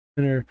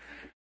 In her.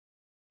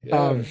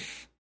 Yeah.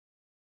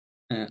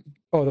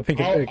 Oh, the pink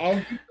and I'll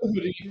get the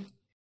hoodie.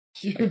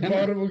 Your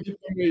bottom will get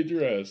the maid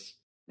dress.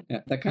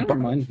 Yeah, that kind of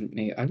reminds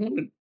me. I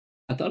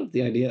thought of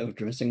the idea of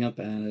dressing up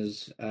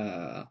as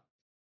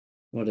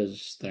what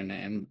is their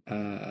name?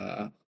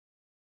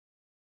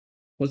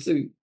 What's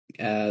the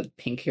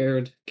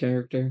pink-haired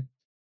character?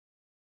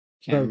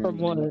 Can't From remember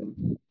the what?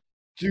 name.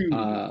 Dude,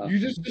 you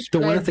just the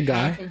one that's described a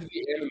guy? half of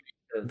the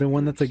anime The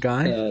one that's a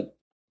characters.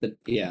 guy.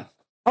 Yeah.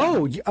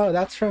 Oh,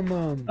 that's from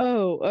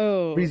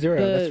Oh. ReZero.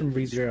 That's from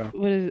ReZero.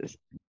 What is it?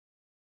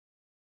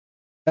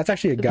 That's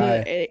actually a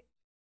guy.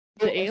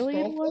 The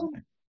alien Astolfo?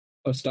 one?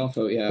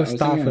 Astolfo, yeah.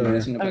 Astolfo, I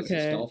was thinking about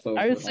Okay. Astolfo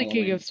I was for thinking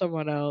Halloween, of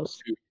someone else.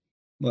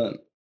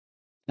 but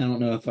I don't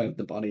know if I have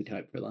the body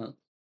type for that.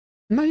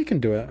 No, you can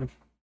do it.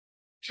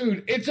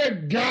 Dude, it's a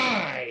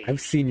guy.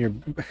 I've seen your.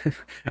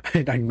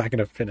 I'm not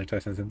gonna finish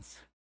that sentence.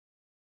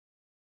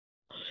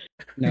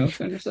 No,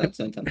 finish that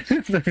sentence.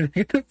 I'm not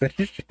gonna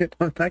finish it.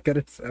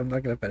 I'm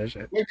not gonna finish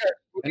it. Okay,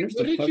 Finish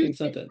what the did fucking you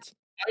think sentence.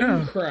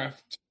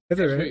 Minecraft?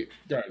 That's all right. Wait,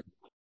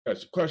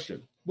 guys,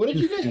 question. What did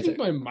you guys That's think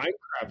it. my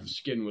Minecraft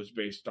skin was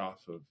based off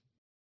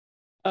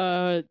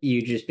of?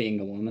 You just being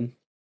a woman.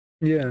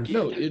 Yeah.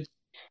 No, it's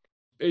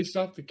based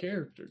off the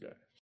character, guys.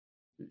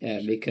 Yeah,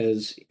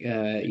 because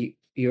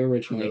you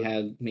originally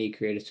had me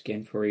create a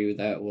skin for you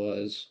that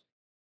was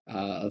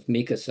of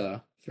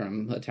Mikasa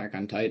from Attack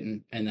on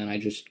Titan, and then I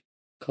just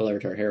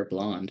colored her hair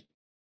blonde.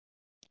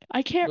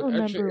 I can't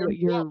Well, actually, remember what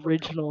it's your not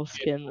original from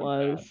skin that.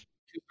 was.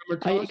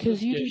 Because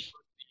Because you just.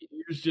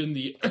 used in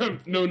the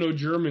no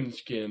German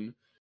skin,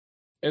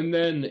 and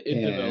then it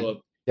Yeah.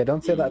 developed. Yeah.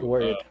 Don't say that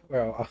word.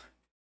 Well,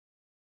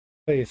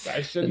 please.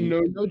 I said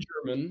no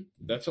German.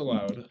 That's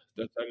allowed.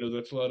 I know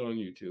that's allowed on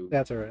YouTube.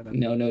 That's all right. Then.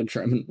 No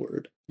German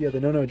word. Yeah, the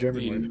no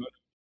German word.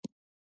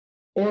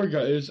 Or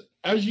guys,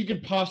 as you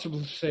could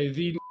possibly say,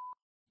 the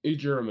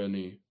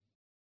Germany.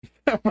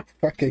 Oh my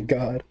fucking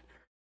god.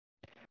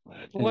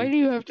 Why do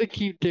you have to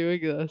keep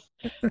doing this?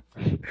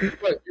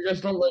 What, you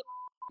guys don't like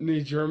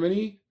New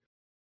Germany?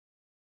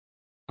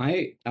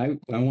 I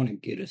want to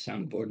get a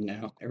soundboard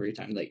now every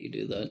time that you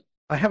do that.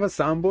 I have a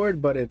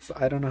soundboard, but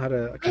I don't know how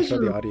to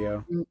control the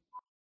audio.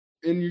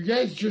 And you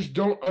guys just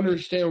don't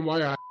understand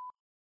why I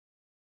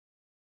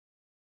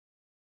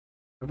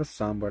I have a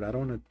soundboard. I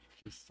don't want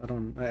to. I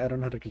don't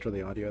know how to control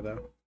the audio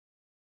though.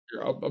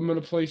 Here, I'm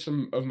gonna play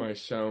some of my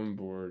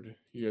soundboard.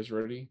 You guys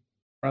ready?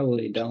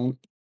 Probably don't.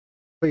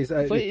 Please,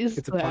 What is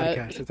it's a that?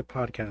 podcast. It's a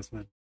podcast,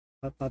 man.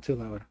 Not too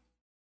loud.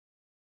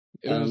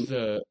 It was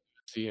the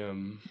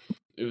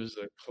it was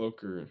the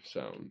cloaker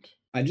sound.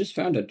 I just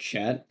found a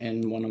chat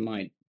in one of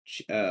my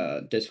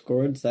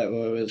discords that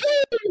was.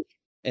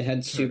 It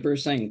had Super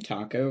saying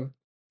taco,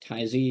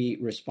 Taizy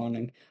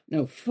responding,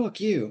 "No, fuck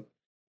you."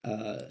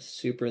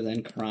 Super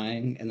then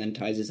crying, and then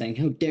Taizy saying,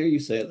 "How dare you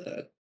say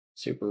that?"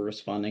 Super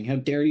responding, "How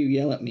dare you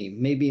yell at me?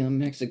 Maybe I'm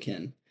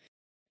Mexican."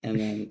 And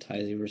then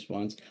Taizy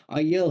responds, "I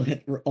yell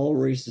at all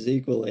races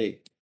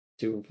equally."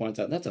 Super points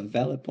out, "That's a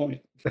valid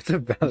point." That's a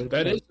valid.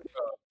 That point. is a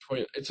valid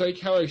point. It's like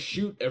how I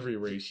shoot every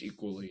race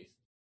equally.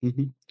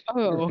 Mm-hmm.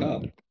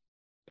 Oh,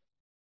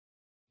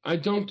 I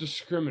don't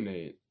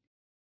discriminate.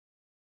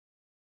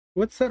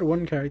 What's that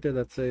one character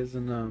that says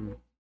in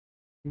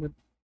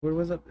what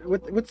was it?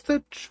 What's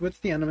the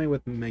anime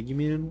with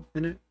Megumin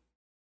in it?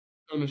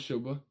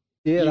 Konosuba.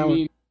 Yeah, that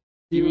one.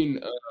 You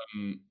mean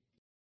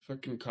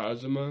fucking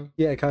Kazuma?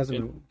 Yeah,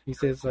 Kazuma. He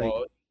says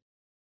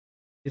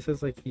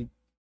like he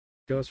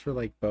goes for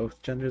like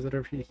both genders,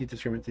 whatever. He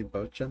discriminates in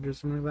both genders,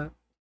 something like that.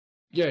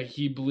 Yeah,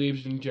 he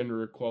believes in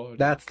gender equality.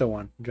 That's the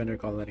one. Gender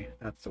equality.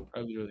 That's the one.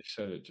 I literally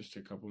said it just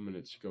a couple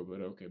minutes ago,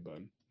 but okay,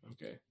 bud.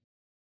 Okay.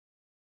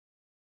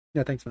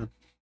 Yeah, thanks, man.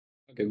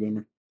 Okay,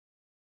 boomer.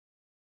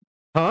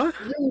 Huh?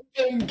 You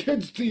damn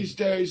kids these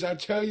days, I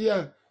tell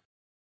ya.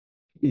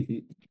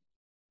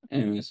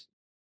 Anyways,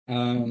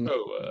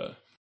 Oh,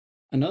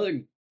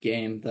 another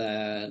game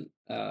that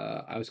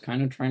I was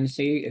kind of trying to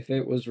see if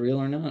it was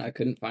real or not. I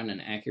couldn't find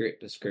an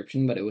accurate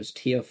description, but it was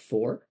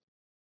TF4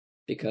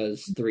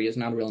 because 3 is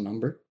not a real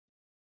number.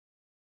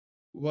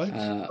 what?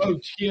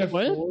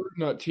 TF4, what?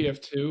 not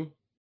TF2.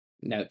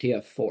 No,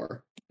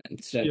 TF4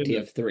 instead of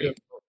TF3.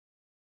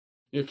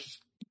 Yeah, because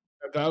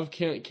Valve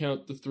can't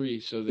count the 3,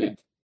 so they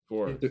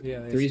 4.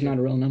 Yeah, 3 is not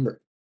a real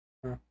number.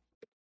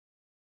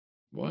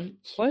 What?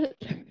 What?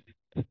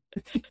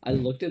 I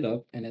looked it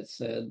up, and it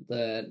said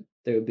that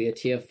there would be a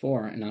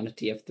TF4 and not a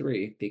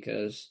TF3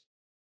 because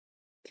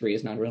 3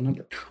 is not a real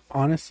number.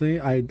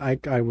 Honestly, I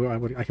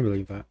can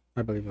believe that.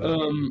 I believe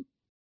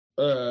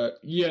that.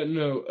 Yeah,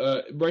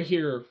 no, right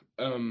here,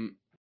 on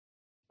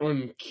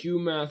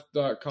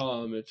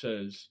qmath.com, it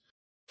says,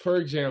 for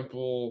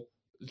example,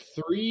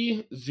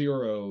 3,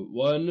 0,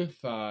 1,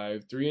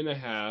 5,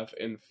 3.5,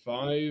 and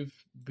 5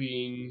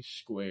 being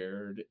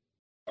squared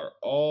are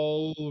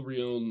all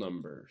real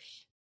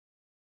numbers.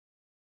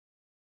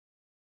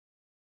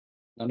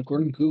 Not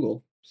according to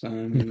Google. So, I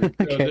mean, No,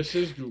 Okay. this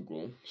is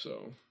Google,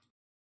 so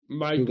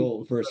my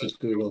Google versus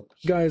Google.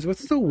 Guys,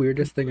 what's the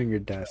weirdest thing on your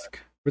desk?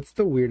 What's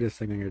the weirdest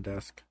thing on your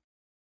desk?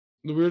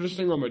 The weirdest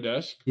thing on my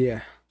desk,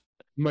 Yeah.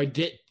 my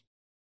dick.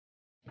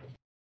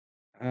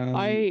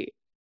 I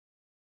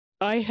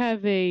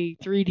have a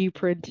 3D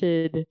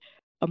printed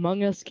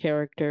Among Us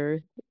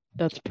character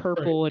that's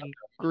purple and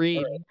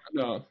green.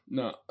 No.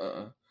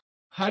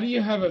 How do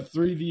you have a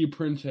 3D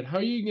printed? How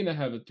are you gonna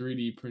have a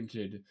 3D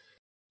printed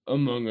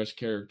Among Us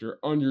character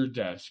on your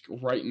desk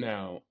right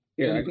now?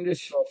 Here, I can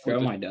just show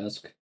my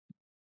desk.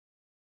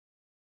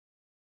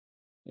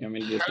 You want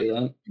me to just do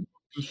that?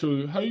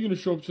 So how are you gonna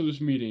show up to this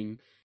meeting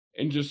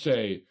and just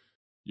say,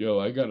 "Yo,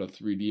 I got a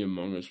 3D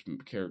Among Us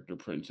character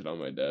printed on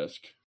my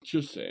desk"?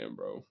 Just saying,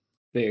 bro.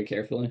 Very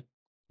carefully.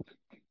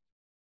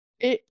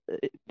 It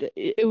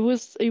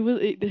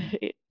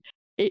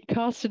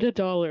costed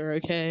 $1,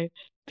 okay?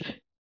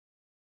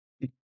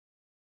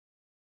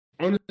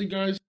 Honestly,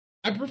 guys,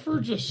 I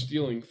prefer just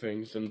stealing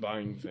things than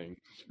buying things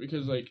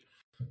because, like,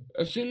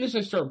 as soon as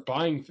I start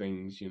buying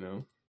things,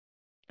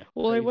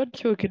 Well, I went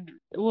to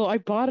I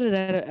bought it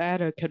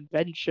at a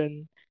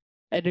convention,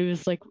 and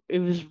it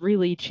was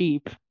really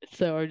cheap.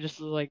 So I just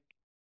was like,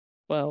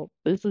 well,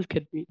 this is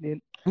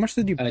convenient. How much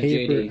did you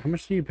pay JD. for? How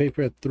much did you pay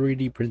for a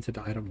 3D printed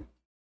item?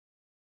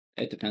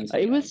 It depends.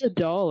 It was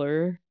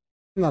 $1.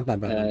 Not that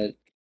bad.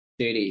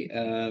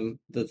 JD,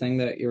 the thing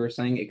that you were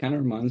saying, it kind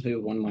of reminds me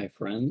of one of my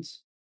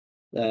friends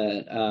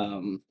that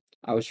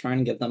I was trying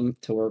to get them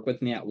to work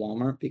with me at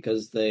Walmart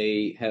because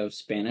they have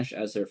Spanish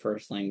as their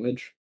first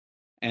language.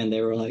 And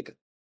they were like,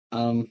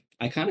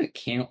 I kind of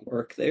can't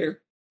work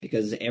there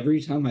because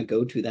every time I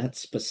go to that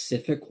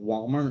specific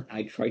Walmart,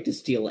 I try to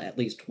steal at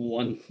least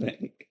one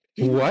thing.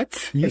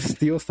 What? You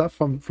steal stuff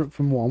from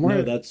Walmart?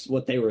 No, that's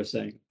what they were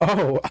saying.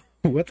 Oh,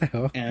 what the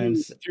hell? And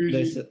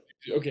they said,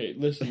 okay,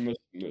 listen,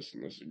 guys,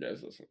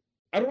 listen.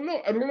 I don't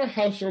know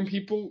how some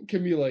people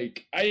can be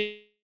like, I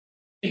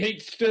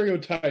hate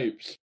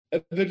stereotypes,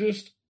 and they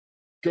just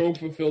go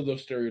fulfill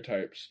those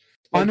stereotypes.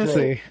 Like,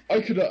 Honestly, bro,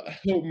 I could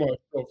help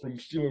myself from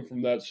stealing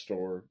from that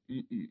store.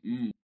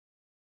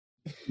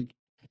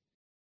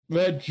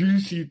 That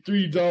juicy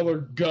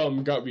 $3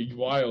 gum got me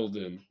wild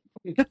in.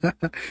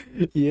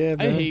 Yeah,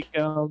 I man. hate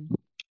gum.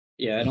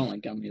 Yeah, I don't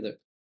like gum either.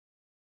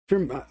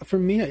 For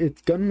me,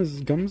 it's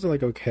gums are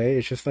like okay.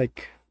 It's just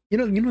like you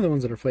know the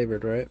ones that are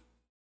flavored, right?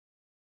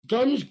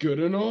 Gum's good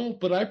and all,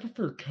 but I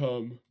prefer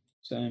cum.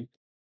 Same.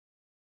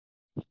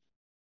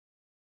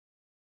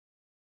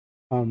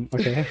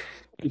 Okay.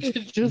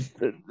 Just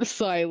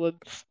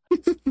silence.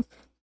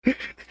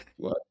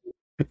 What?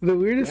 The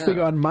weirdest thing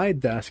Yeah. on my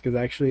desk is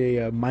actually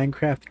a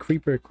Minecraft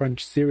Creeper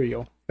Crunch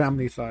cereal,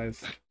 family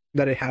size,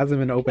 that it hasn't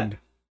been opened.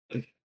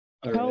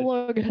 How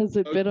long has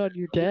it been on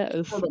your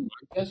desk? Hold on,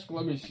 my desk.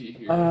 Let me see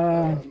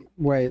here.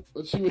 Wait.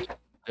 Let's see what.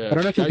 I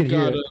don't know if you can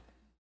hear it.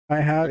 I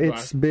have.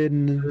 It's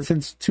been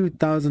since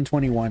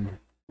 2021.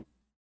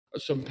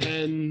 Some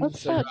pens.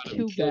 That's I not got a too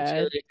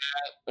military bad.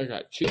 hat. I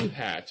got 2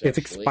 hats. It's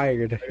actually.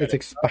 expired. It's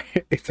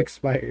expired. It's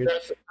expired.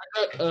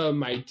 I got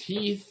my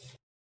teeth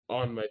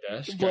on my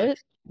desk. What?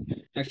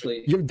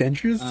 Actually, You have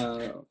dentures?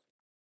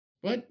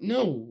 What?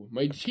 No,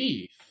 my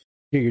teeth.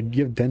 You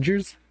have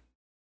dentures?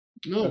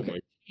 No, Okay. my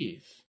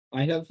teeth.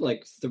 I have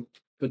like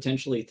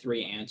potentially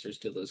 3 answers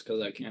to this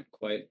because I can't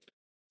quite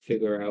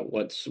figure out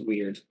what's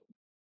weird.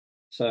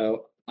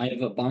 So I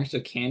have a box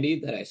of candy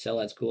that I sell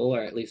at school,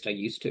 or at least I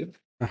used to.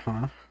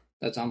 Uh-huh.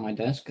 That's on my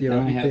desk. Yeah, then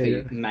I have yeah.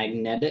 a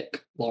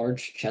magnetic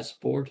large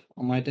chessboard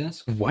on my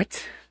desk.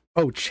 What?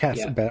 Oh, chess.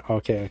 Yeah.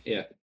 Okay.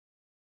 Yeah.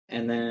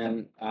 And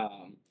then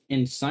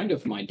inside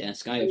of my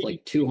desk, I have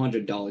like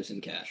 $200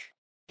 in cash.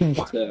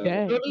 What? So,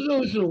 Okay. None of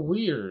those are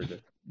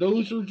weird.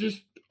 Those are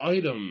just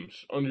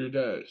items on your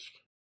desk.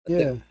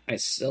 Yeah. I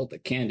sell the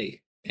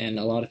candy, and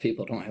a lot of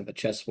people don't have a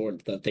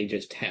chessboard that they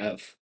just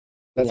have.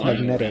 That's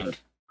lying magnetic. around.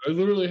 I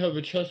literally have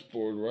a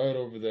chessboard right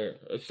over there.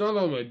 It's not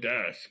on my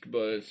desk,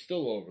 but it's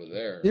still over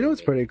there. You know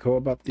what's pretty cool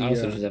about I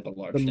also the just have a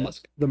large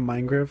desk. the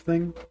Minecraft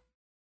thing?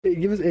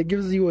 It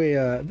gives you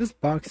a this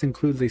box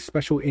includes a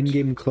special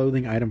in-game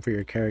clothing item for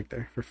your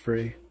character for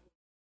free.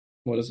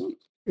 What is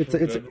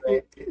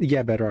it?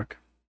 Yeah, Bedrock.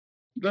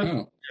 That's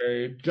Oh,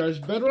 okay. Guys,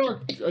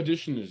 Bedrock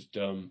Edition is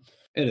dumb.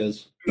 it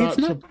is. It's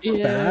not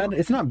Yeah. bad.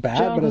 It's not bad,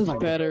 but it's Java's not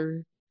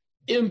better.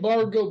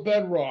 Embargo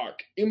Bedrock.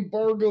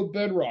 Embargo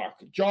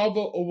Bedrock.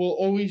 Java will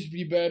always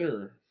be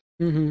better.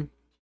 Mm-hmm.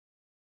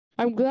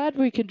 I'm glad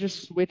we can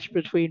just switch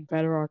between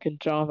Bedrock and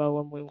Java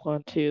when we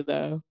want to,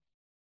 though.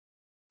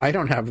 I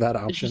don't have that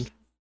It's option. just,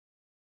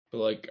 But,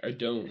 like, I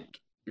don't.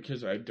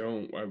 Because I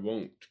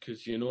won't.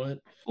 Because you know what?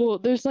 well,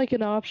 there's like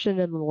an option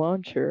in the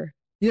launcher.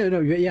 Yeah, no,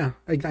 yeah,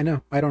 I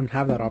know. I don't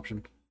have that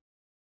option.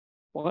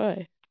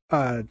 Why?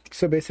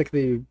 So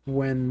basically,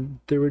 when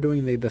they were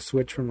doing the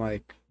switch from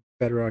like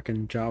Bedrock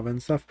and Java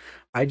and stuff,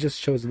 I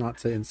just chose not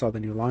to install the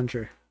new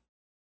launcher.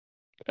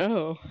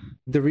 Oh.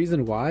 The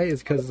reason why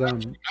is because I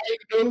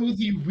know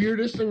the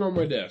weirdest thing on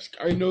my desk.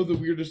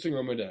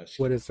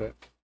 what is it?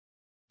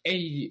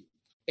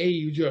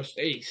 Just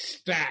a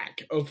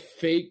stack of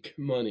fake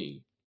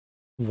money.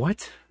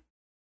 What?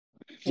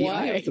 See, I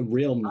Why? have the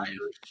real money.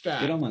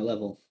 Stack Get on my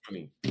level.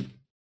 money.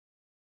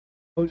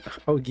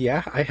 Oh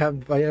yeah, I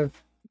have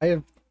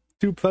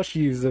 2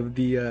 plushies of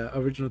the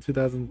original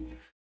 2000.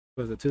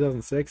 Was it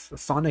 2006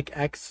 Sonic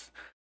X,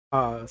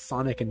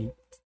 Sonic and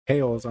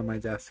Tails on my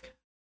desk.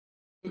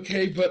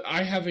 Okay, but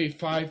I have a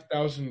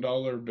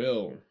 $5,000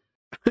 bill.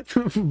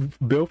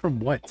 Bill from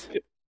what?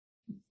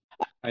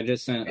 I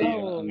just sent a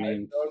Oh.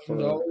 meme for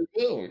 $5,000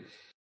 bill.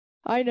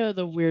 I know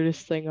the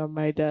weirdest thing on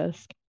my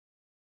desk.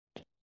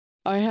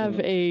 I have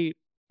What? a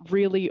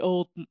really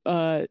old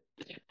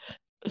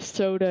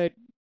soda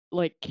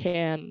like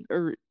can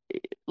or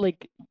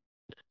like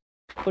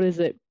what is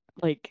it?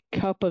 Like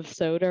cup of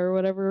soda or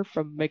whatever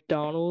from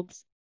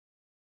McDonald's.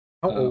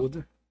 How Oh.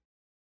 old?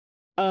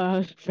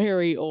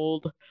 Very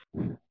old.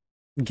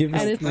 Give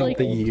us And it's the like-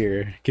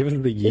 year. Give us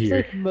the It's year.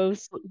 like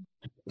mostly.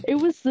 It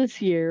was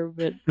this year,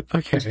 but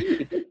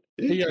Okay.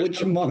 Yeah,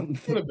 Which I'm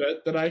month? gonna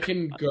bet that I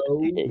can go.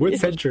 What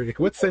century?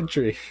 What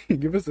century?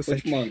 Give us a Which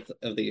century. month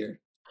of the year?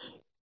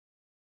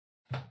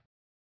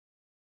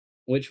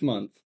 Which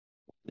month?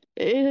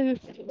 eh,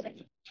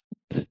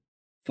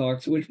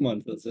 Fox, which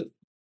month is it?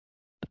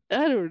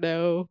 I don't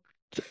know.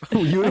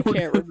 Oh, you I don't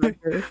can't know.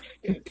 remember.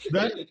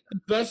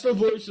 That's the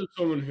voice of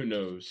someone who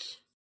knows.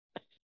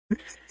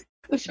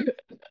 Which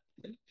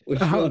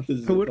How- month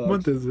is it? what Fox?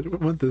 month is it?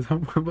 What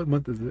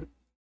month is it?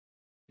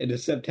 It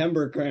is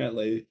September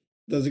currently.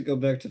 Doesn't go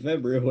back to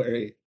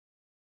February.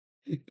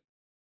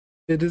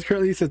 It is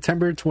currently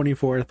September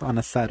 24th on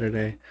a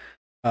Saturday.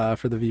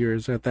 For the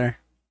viewers out there,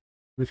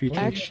 in the future.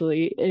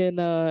 Actually, in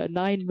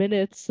 9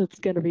 minutes, it's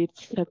gonna be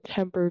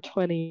September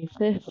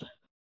 25th.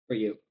 For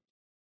you.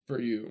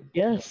 For you.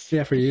 Yes.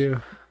 Yeah, for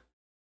you.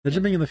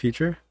 Imagine being in the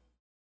future.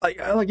 Like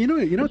you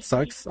know what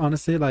sucks,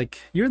 honestly? Like,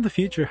 you're in the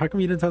future. How come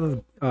you didn't tell us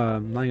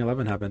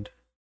 9/11 happened?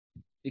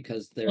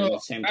 Because they're in Well, the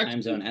same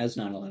time zone as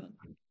 9/11.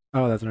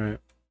 Oh, that's right.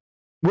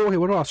 Well, okay,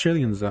 what about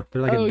Australians though?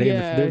 They're like Oh, a day.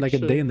 yeah, They're like a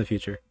actually. day in the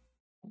future.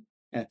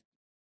 Yeah.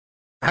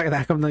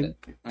 How come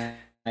like?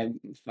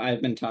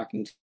 I've been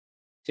talking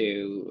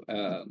to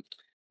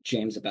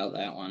James about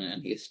that one,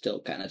 and he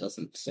still kind of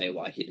doesn't say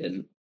why he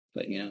didn't.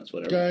 But it's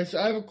whatever. Guys,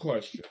 I have a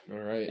question. All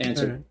right.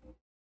 Answer.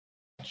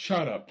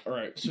 Shut up. All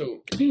right.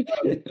 So,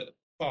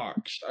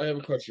 Fox, I have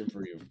a question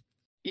for you.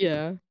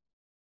 Yeah.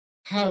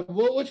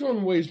 Which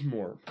one weighs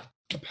more?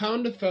 A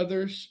pound of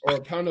feathers or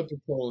a pound of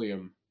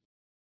petroleum?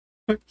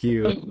 Fuck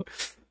you.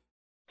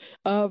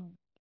 I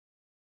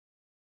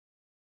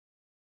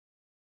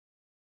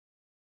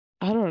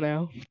don't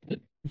know.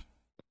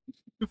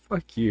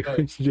 Fuck you, Right.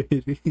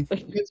 JD.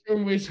 Which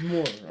one weighs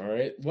more? All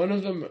right. One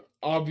of them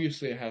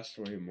obviously has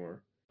to weigh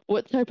more.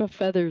 What type of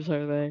feathers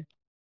are they?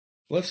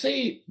 Let's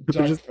say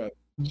They're duck just-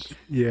 feathers.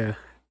 Yeah.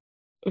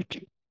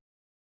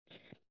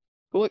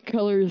 What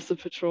color is the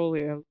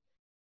petroleum?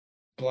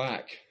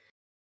 Black.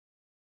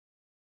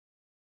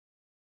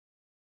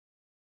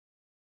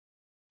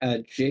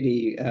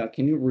 JD,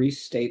 can you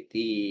restate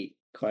the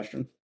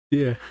question?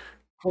 Yeah. Of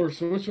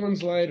course. Which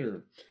one's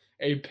lighter?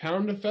 A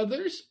pound of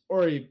feathers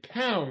or a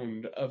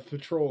pound of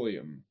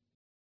petroleum?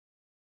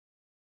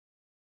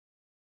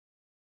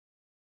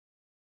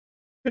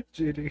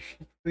 JD,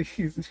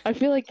 please. I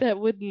feel like that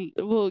wouldn't.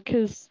 Well,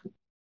 because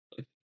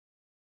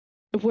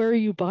where are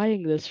you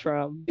buying this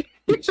from?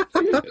 Let's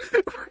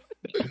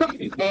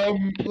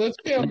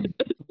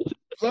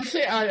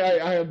say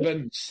I have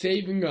been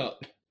saving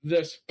up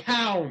this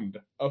pound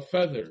of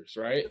feathers,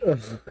 right?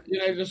 And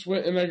I just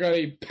went and I got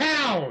a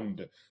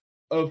pound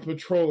of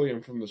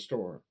petroleum from the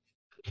store.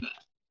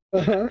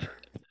 Uh-huh.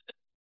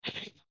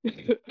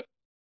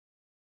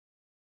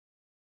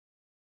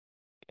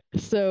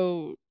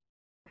 So,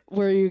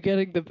 where are you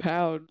getting the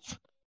pounds?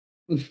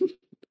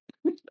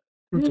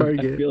 From I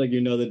Target. feel like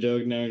you know the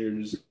joke now.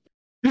 You're just.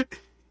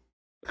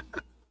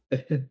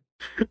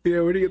 Yeah,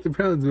 where do you get the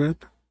pounds, man?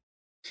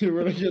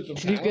 Where did I get the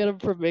Did you pound? get them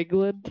from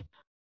England?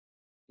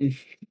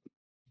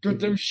 Got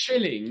them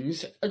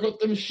shillings. I got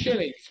them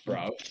shillings,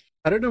 bro.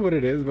 I don't know what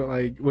it is, but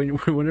like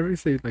whenever you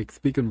say like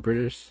speaking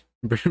British,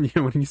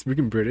 yeah, when you speak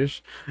in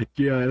British,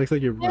 yeah, it looks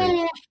like you're like,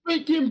 Oh,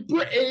 speaking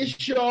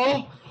British,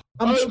 y'all.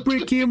 I'm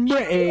speaking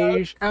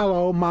British.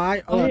 Hello,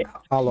 my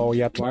hello,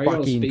 you Why are you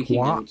fucking speaking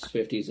in twat.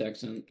 Swifty's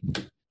accent?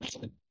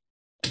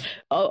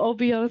 I'll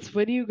be honest.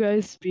 When you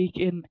guys speak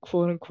in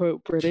quote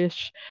unquote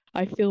British,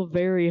 I feel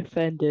very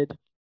offended.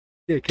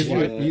 Yeah, because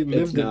Why? you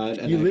It's lived not in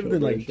an you lived actual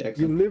in like British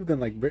accent. you lived in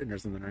like Britain or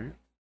something, right?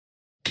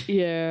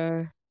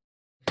 Yeah.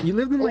 You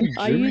lived in like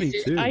I Germany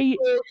used too.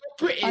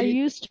 British. I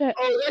used to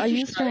Oh, that's I just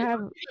used to right. have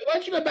Why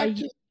don't you go back I-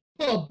 to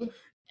the pub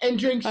and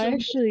drink I some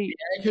actually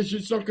because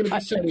it's not going to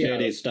be said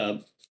JD,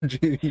 stop.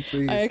 JD,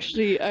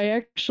 please. I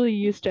actually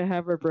used to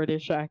have a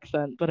British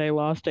accent, but I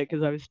lost it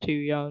because I was too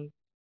young.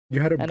 You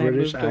had a and I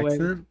British moved away.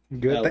 accent.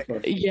 Good. Oh, of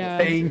course. Yeah.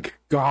 Thank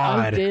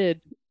God.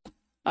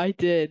 I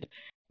did.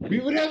 We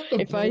would have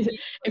to.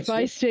 If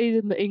I stayed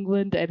in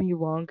England any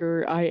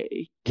longer,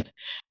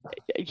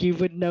 you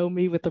would know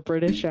me with a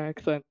British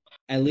accent.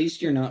 At least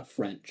you're not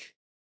French.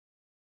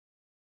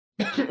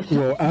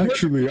 Well,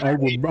 actually,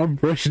 I'm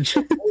French.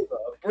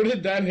 Where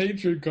did that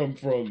hatred come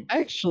from?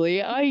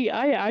 Actually,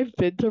 I've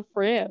been to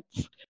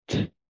France.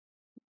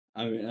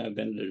 I mean, I've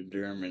been to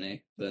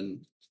Germany,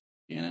 then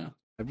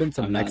I've been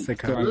to I'm not throwing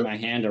Mexico. my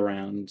hand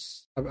around.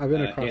 I've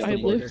been across I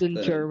the border. lived in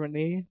the-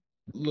 Germany.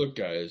 Look,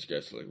 guys,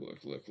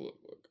 look.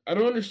 I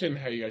don't understand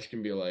how you guys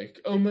can be like,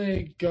 oh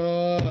my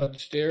god,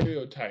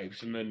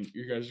 stereotypes, and then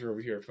you guys are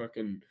over here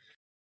fucking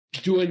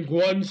doing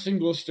one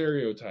single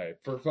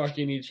stereotype for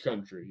fucking each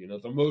country. You know,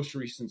 the most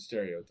recent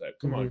stereotype.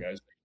 Come on, guys.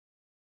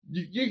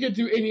 You could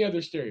do any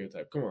other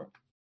stereotype. Come on.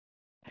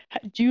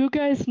 Do you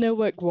guys know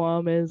what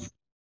Guam is?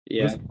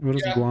 Yeah, What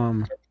is Yeah.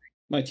 Guam?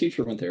 my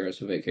teacher went there as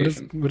a What is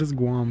vacation. what is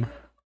Guam?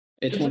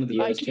 It's one of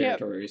the I U.S. can't-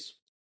 territories.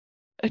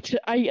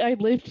 I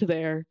lived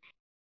there.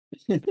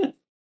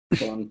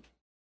 Fun.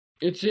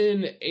 It's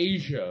in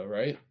Asia,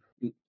 right?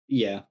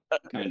 Yeah,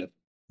 kind of.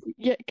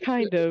 Yeah,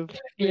 kind of.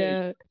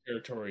 Yeah.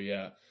 Territory,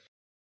 yeah.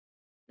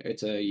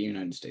 It's a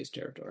United States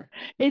territory.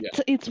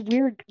 It's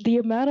weird. The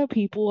amount of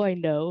people I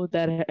know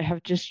that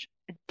have just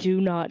do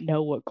not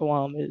know what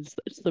Guam is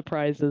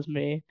surprises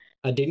me.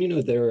 Didn't you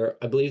know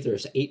I believe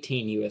there's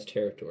 18 U.S.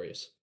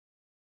 territories.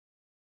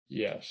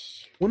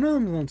 Yes. One of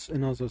them is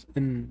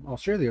in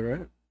Australia,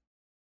 right?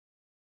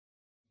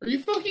 Are you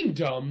fucking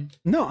dumb?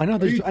 No, I know.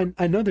 There's you-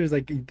 I know there's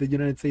like the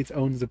United States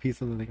owns a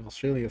piece of like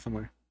Australia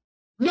somewhere.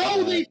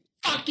 No, they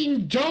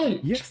fucking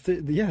don't. Yes,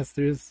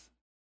 there's.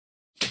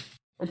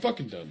 I'm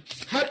fucking done.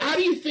 How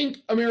do you think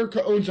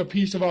America owns a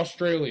piece of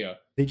Australia?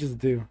 They just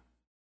do.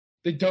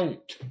 They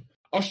don't.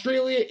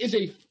 Australia is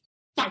a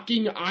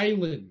fucking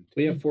island.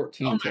 We have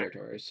 14 Oh my-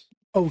 territories.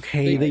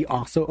 Okay, they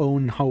also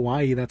own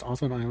Hawaii. That's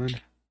also an island.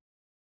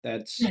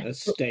 That's a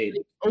state.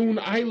 Own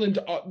island.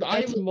 The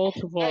That's island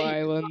multiple Hawaii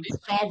is islands. a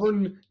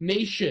sovereign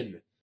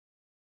nation.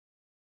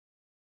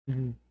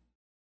 Mhm.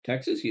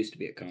 Texas used to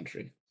be a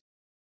country.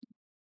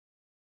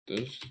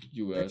 This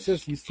U.S.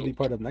 Texas used to be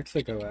part of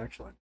Mexico,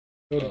 actually.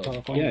 Go to Oh.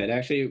 California. Yeah, it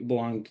actually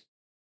belonged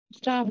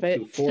Stop to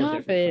it. 4 Stop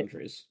different it.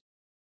 countries.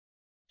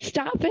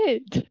 Stop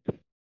it.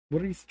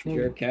 What are you Is your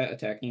throwing? cat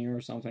attacking you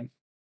or something?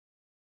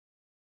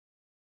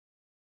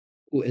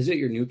 Oh, is it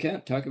your new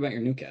cat? Talk about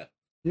your new cat.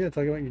 Yeah,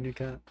 talk about your new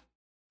cat.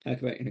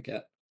 Talk about your new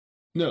cat.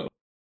 No,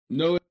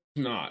 it's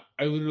not.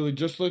 I literally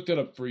just looked it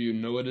up for you.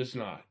 No, it is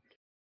not.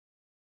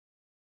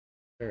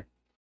 Sure.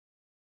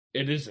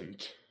 It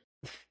isn't.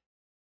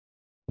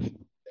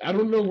 I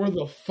don't know where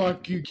the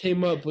fuck you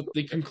came up with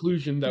the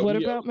conclusion that What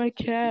we about my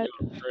cat?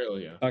 in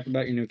Australia. Talk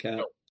about your new cat.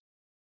 No.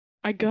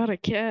 I got a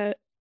cat.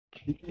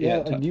 Yeah,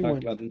 a new talk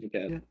one. about the new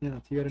cat. Yeah,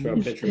 you got a Show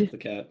new a picture of the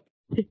cat.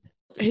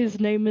 His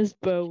name is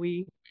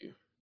Bowie.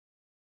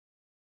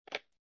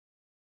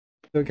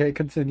 Okay,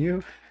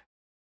 continue.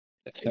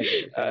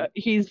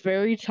 He's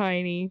very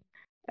tiny,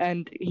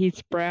 and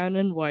he's brown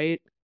and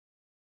white.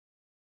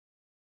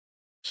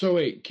 So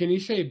wait, can you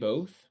say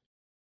both?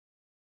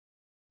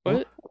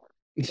 What?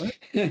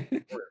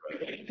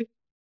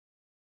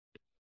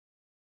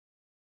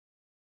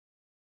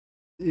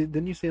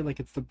 Didn't you say like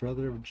it's the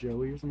brother of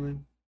Joey or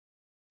something?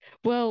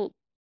 Well,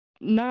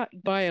 not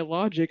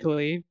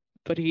biologically,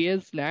 but he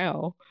is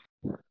now.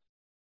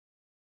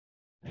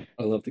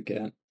 I love the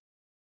cat.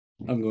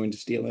 I'm going to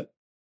steal it.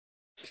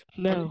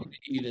 No,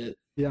 Eat it.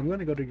 Yeah, I'm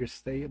gonna go to your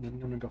state and then I'm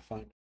gonna go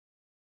find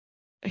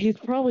it. he's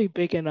probably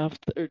big enough,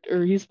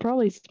 or he's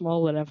probably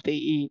small enough to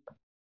eat.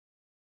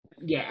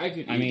 Yeah, I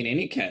could. I mean,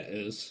 any cat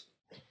is.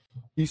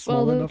 He's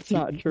small Well, enough that's to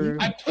not eat? true.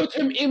 I put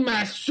him in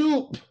my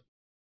soup.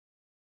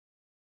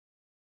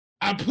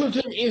 I put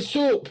him in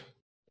soup.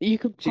 You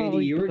could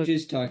probably. JD, you were put-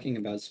 just talking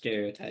about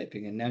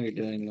stereotyping, and now you're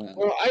doing that.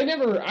 Well,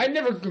 I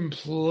never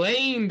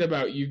complained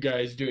about you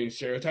guys doing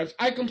stereotypes.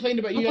 I complained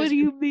about you What guys do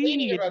you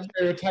complaining mean? about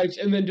stereotypes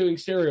and then doing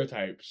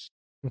stereotypes.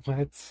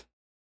 What?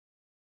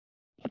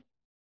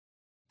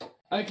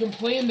 I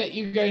complained that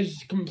you guys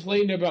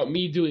complained about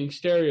me doing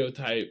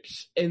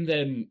stereotypes and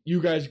then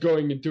you guys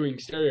going and doing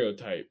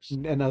stereotypes.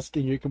 And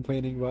asking you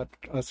complaining about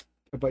us,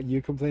 about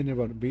you complaining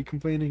about me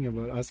complaining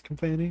about us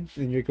complaining,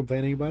 and you're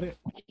complaining about it.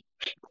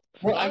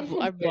 Well,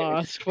 I'm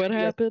lost. What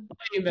happened?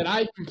 That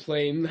I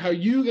complain, how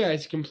you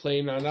guys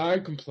complain, and I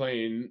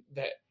complain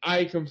that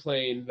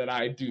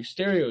I do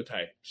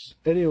stereotypes.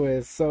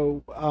 Anyways,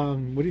 so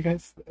what do you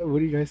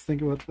guys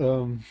think about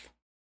the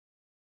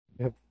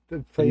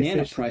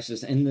Banana PlayStation?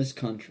 prices in this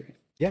country.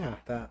 Yeah,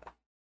 that.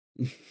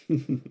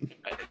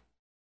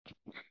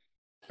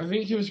 I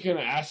think he was going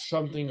to ask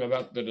something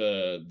about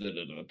the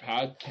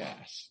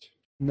podcast.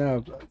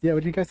 No, yeah.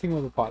 What do you guys think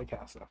about the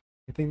podcast? Though?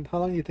 You think how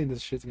long do you think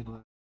this shit's gonna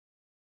last?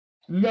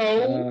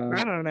 No,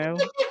 I don't know.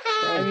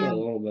 Probably mean- a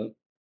little bit.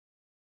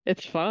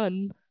 It's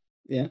fun.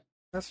 Yeah.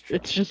 That's true.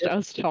 It's just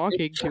us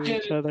talking to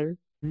each other.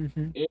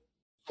 Mm-hmm.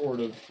 sort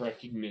of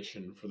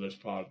recognition for this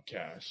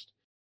podcast.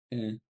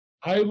 Yeah.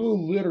 I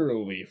will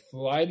literally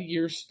fly to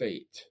your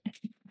state.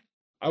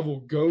 I will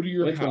go to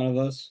your Which house, one of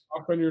us?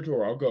 knock on your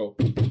door. I'll go,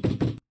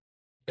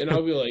 and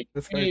I'll be like,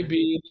 That's "Hey, fair.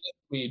 B,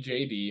 it's me,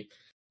 JD,"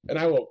 and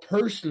I will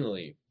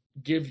personally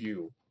give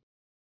you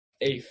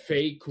a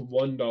fake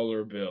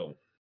 $1 bill.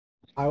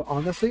 I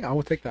honestly, I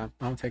will take that.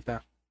 I will take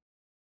that.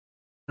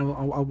 I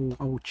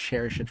will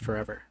cherish it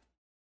forever.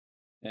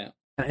 Yeah.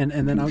 And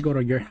then I'll go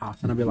to your house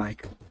and I'll be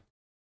like,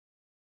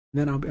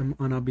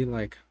 I'll be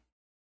like,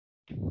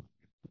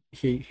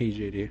 hey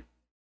JD,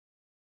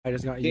 I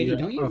just got JD, you.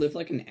 don't you live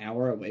like an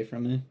hour away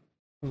from me?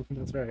 Oh,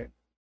 that's right.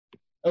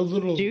 A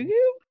little Do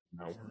you?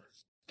 hour.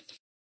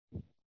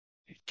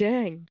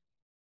 Dang.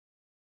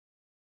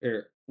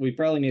 Here, we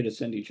probably need to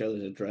send each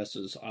other's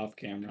addresses off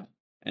camera,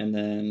 and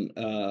then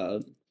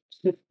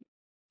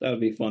that would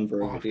be fun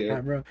for a Off video.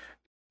 camera.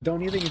 The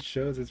only thing it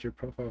shows is your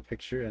profile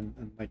picture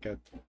and like a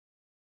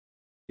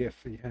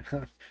GIF.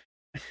 Yeah.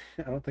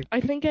 I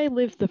think I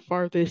live the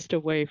farthest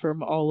away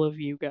from all of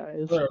you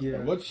guys. Yeah.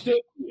 What state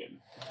are you in?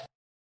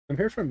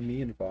 Compared from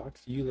me and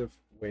Vox, you live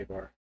way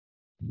far.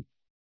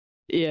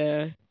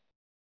 Yeah.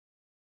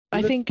 I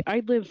live- think I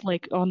live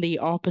like on the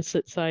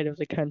opposite side of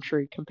the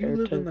country You compared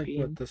live to in like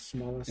being... what, the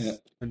smallest Yeah.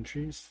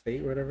 country,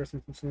 state, or whatever,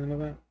 something like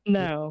that.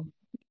 No.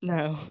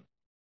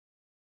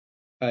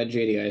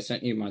 JD, I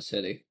sent you my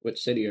city. Which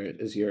city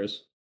is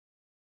yours?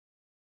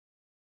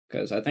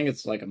 Because I think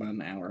it's like about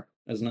an hour,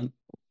 isn't it?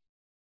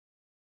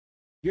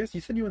 Yes,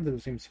 you said you went to the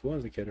same school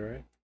as a kid,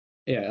 right?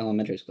 Yeah,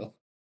 elementary school.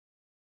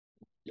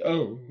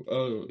 Oh,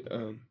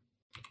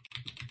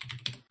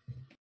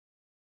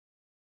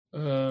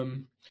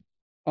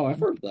 Oh, I've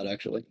heard of that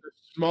actually.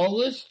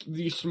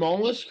 the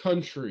smallest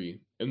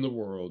country in the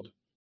world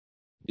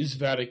is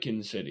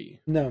Vatican City.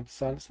 No, it's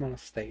not a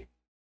smallest state.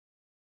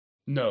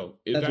 No,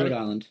 That's Rhode Vatican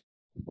Island.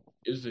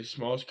 is the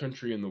smallest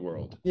country in the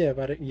world. Yeah,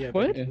 Vatican. Yeah,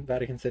 What?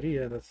 Vatican City.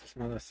 Yeah, that's the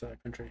smallest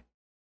country.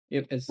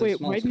 Yep, it's the Wait,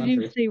 why smallest did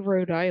country. you say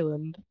Rhode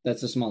Island?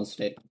 That's the smallest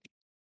state.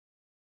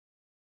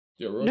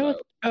 Yeah, Rhode No,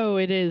 Island. oh,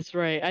 it is,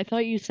 right. I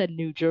thought you said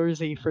New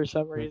Jersey for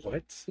some Wait, reason.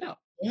 what? No.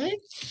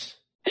 What?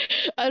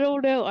 I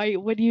don't know.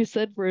 When you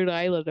said Rhode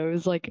Island, I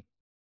was like,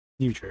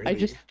 New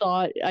Jersey.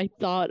 I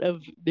thought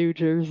of New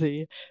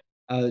Jersey.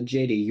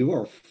 JD, you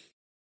are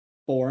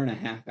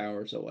 4.5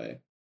 hours away.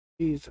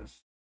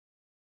 Jesus.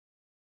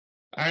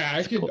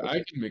 I could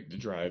make the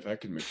drive. I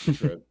could make the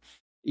trip.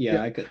 Yeah,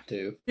 Yeah. I could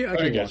too. Yeah, I I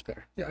can guess. walk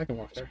there. Yeah, I can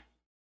walk there.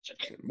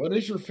 What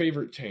is your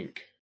favorite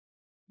tank?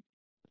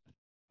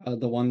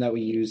 The one that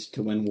we use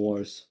to win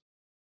wars.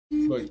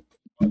 But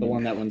The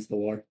one that wins the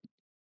war.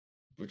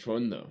 which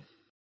one though?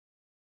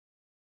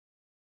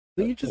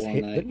 Don't you The just one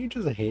hate? that- Don't you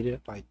just hate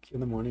it? Like in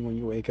the morning when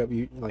you wake up,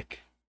 you like.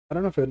 I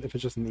don't know if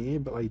it's just me,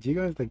 but like, do you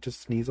guys like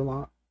just sneeze a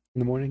lot in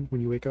the morning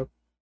when you wake up?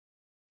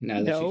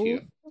 No, that's just No.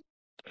 you.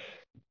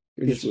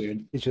 You're just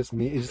weird. It's just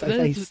me. It's just I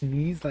That's-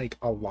 sneeze like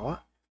a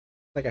lot.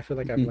 Like I feel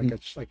like I'm like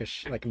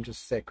like I'm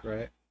just sick,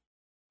 right?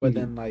 But Mhm.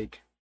 then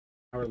like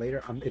an hour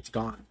later, it's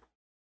gone.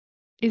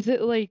 Is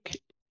it like,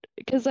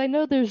 because I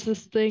know there's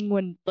this thing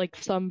when like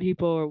some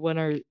people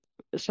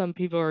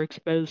are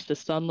exposed to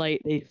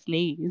sunlight, they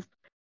sneeze.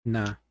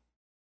 Nah.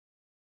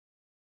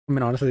 I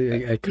mean, honestly,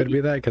 it could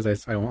be that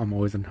because I'm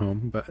always at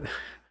home, but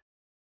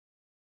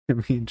I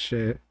mean,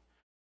 shit.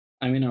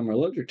 I mean, I'm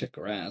allergic to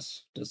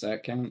grass. Does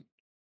that count?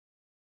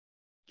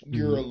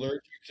 You're Mhm.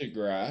 allergic to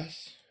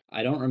grass?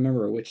 I don't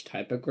remember which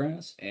type of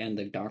grass, and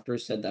the doctor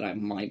said that I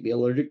might be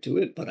allergic to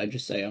it, but I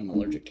just say I'm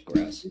allergic to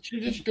grass. You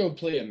should just go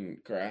play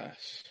in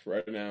grass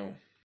right now.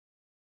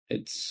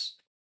 It's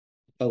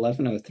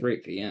 11:03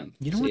 p.m.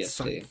 You know what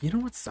CST. sucks? You know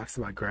what sucks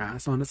about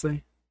grass,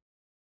 honestly?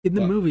 In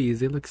the What? movies,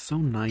 they look so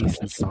nice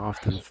and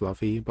soft and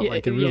fluffy, but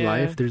like in real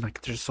life, they're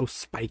so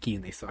spiky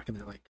and they suck, and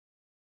they're like,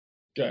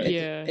 Guys,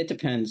 Yeah. It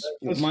depends.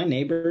 That's- My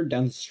neighbor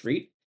down the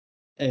street,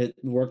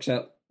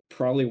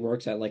 probably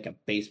works at like a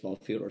baseball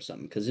field or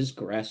something, because his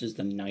grass is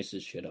the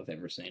nicest shit I've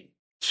ever seen.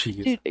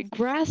 jeez. Dude,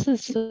 grass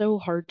is so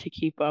hard to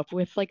keep up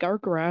with. Like our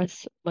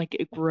grass, like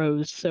it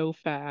grows so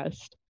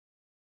fast.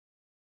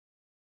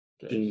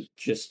 guys.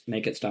 Just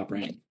make it stop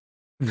raining.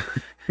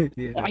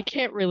 Yeah. I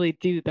can't really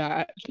do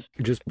that.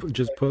 Just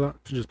pull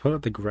out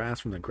the grass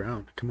from the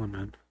ground. Come on,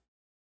 man.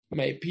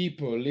 My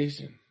people,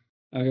 listen.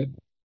 Okay.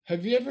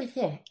 Have you ever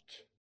thought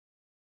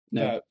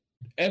No. that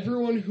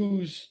everyone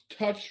who's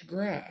touched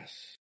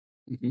grass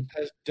Mhm.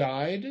 has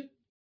died?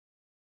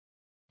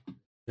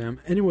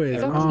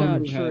 Anyways, That's not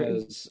Who true.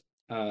 has,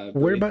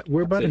 we're about an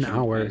population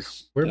hour.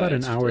 has We're about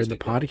an died hour in the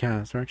statistically.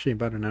 podcast. We're actually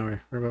about an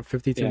hour. We're about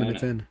 52 Yeah, I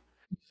minutes know. in.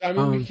 I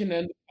mean, we Um, can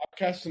end the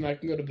podcast and I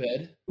can go to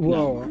bed.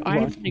 Whoa, I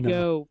have to no.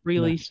 go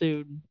really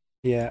soon.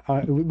 Yeah,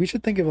 we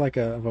should think of like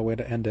of a way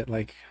to end it.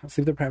 Like,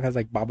 Sleep Deprived has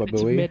like Baba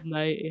It's Booey.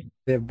 midnight.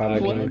 They have Baba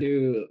Can I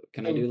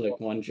Booey. do like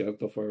one joke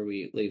before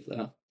we leave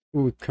though?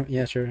 Ooh,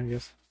 yeah, sure, I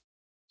guess.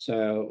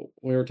 So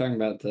we were talking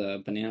about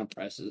the banana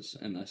prices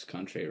in this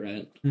country,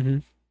 right? Mm-hmm.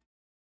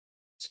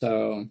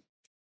 So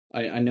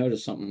I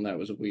noticed something that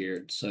was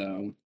weird.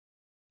 So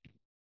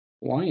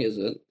why is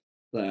it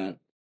that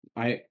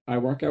I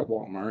work at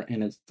Walmart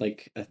and it's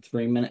like a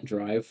 3-minute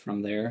drive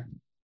from there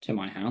to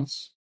my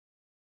house?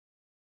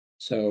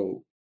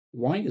 So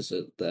why is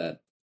it that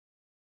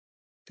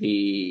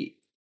a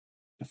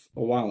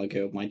while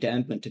ago my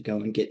dad went to go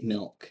and get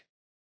milk?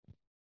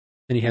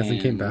 And he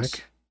hasn't came And-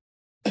 back.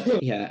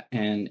 Yeah,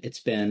 and it's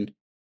been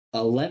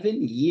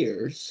 11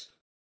 years,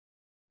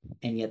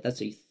 and yet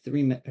that's a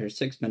 3-minute or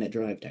 6-minute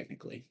drive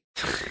technically.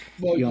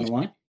 Well, You know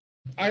why?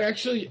 I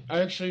actually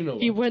know.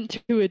 He What.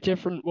 went to a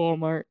different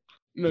Walmart.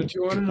 No, do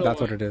you want to know? That's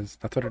what it is.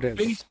 That's what it is.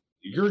 Basically,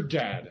 your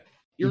dad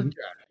Mhm.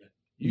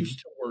 used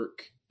to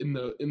work in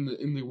the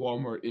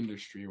Walmart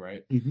industry,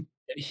 right? Mhm.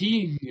 And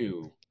he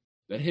knew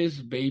that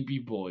his baby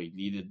boy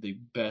needed the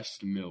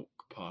best milk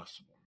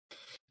possible.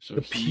 So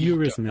The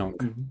purest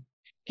milk.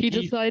 He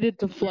decided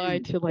to fly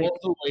flew to like all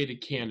the way to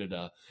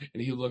Canada,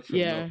 and he looked for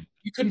Yeah. milk.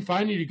 He couldn't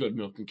find any good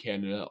milk in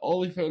Canada.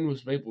 All he found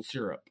was maple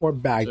syrup. Or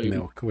bagged So you-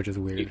 milk, which is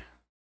weird.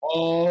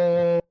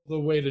 All the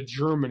way to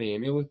Germany,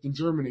 and he looked in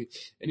Germany,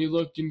 and he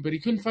looked in, but he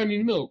couldn't find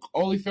any milk.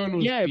 All he found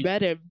was Yeah, I beef.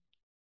 met him.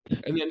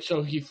 And then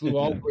so he flew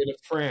all the way to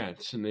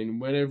France, and then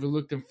whenever he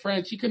looked in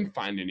France, he couldn't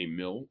find any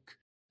milk.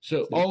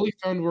 So all he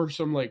found were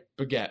some like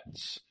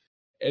baguettes,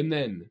 and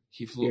then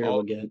he flew Here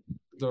all we get.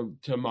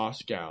 to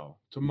Moscow,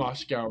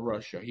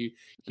 Russia. He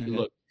Okay.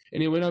 looked,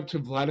 and he went up to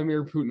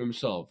Vladimir Putin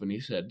himself, and he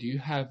said, "Do you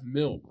have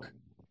milk?"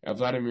 And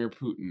Vladimir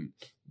Putin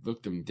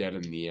looked him dead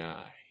in the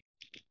eye,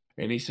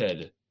 and he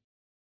said,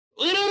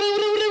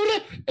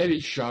 and he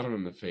shot him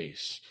in the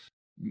face,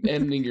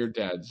 ending your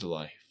dad's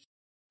life.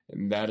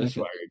 And that is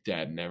Okay. why your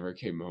dad never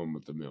came home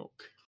with the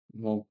milk.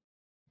 Well,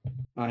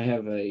 I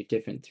have a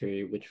different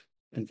theory which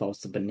involves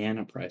the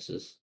banana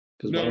prices.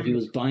 Because No, while he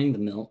was buying the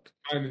milk,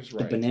 Mine is the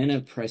right.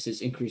 banana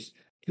prices increased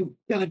too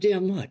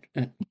goddamn much.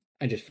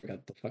 I just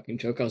forgot the fucking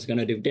joke I was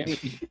gonna do. Damn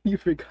it! You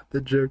forgot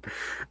the joke.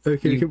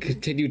 Okay, You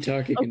continue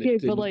talking and Okay,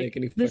 it but, didn't like, make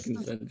any this fucking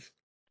is- sense.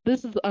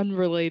 This is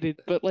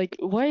unrelated, but like,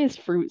 why is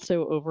fruit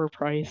so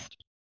overpriced?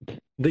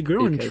 they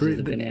grow in Because trees.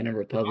 of the banana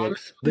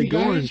republics. They You go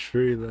on guys-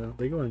 tree though.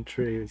 They go on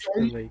trees.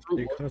 Only And like fruit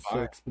they worth cost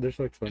buying they're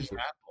so Is expensive.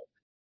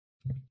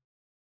 apple.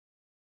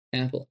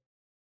 Apple.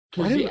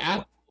 Why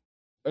Because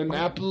do- an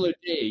apple a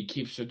day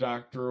keeps the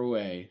doctor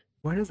away.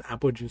 Why does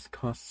apple juice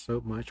cost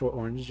so much, or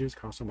orange juice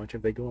cost so much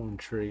if they go on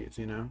trees?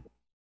 You know,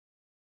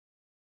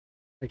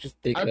 like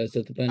just Because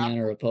of the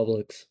banana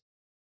republics.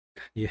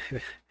 yeah.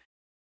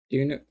 Do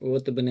you know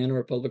what the banana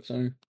republics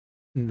are?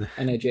 Like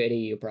I know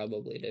JD, you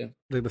probably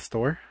do. the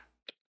store.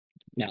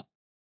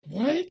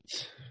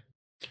 What?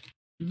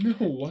 No,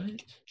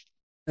 what?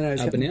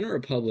 Anyways, Banana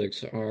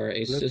republics are a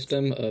Let's-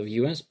 system of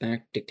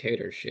U.S.-backed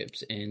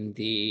dictatorships in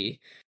the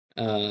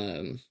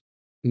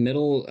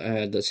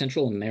the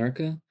Central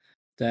America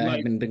that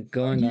Like, have been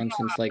going on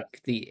since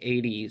like the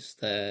 80s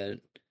that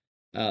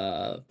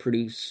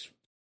produce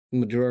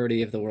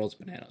majority of the world's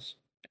bananas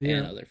and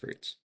Yeah. other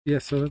fruits. Yeah,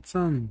 so let's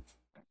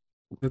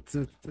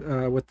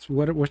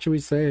what should we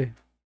say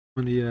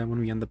when we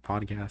end the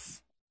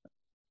podcast?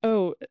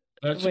 Oh,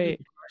 That's a wait.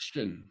 good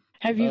question.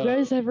 Have you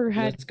guys ever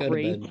had let's go to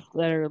bed. grapes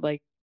that are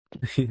like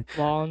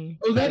long?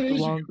 Oh, that like is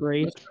a long good-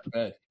 grapes. Let's go to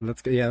bed.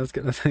 Let's go. Yeah,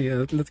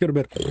 let's go to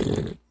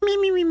bed.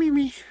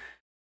 Me.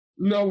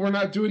 No, we're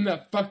not doing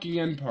that fucking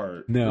end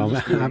part. No, We're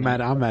just doing I'm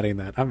that. adding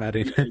that. I'm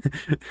adding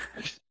that.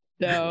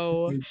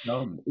 No. It's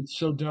dumb. It's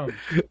so dumb.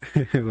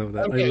 I love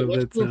that. Okay, I love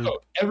let's that go sound.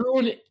 vote.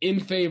 Everyone in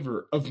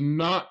favor of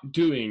not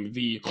doing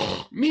the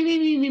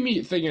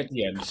me thing at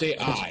the end. Say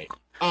aye.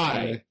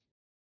 Aye.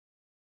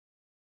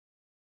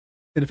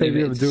 In favor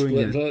Maybe of it's a doing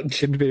split it.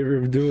 vote. In favor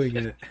of doing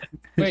it.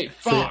 Wait,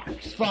 So-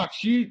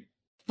 Fox, you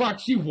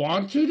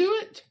want to do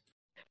it?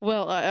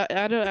 Well,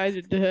 I don't.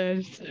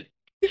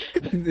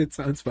 It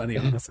sounds funny,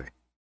 honestly.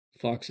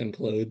 Fox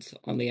implodes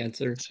on the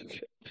answer.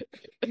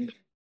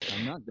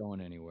 I'm not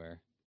going anywhere.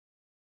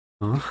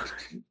 Huh?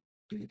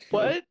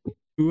 What?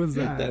 Who was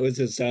that? That was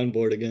his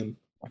soundboard again.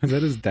 Was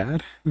that his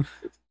dad?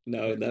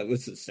 No, that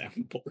was his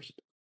soundboard.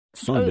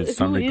 Son, it's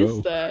time Who to is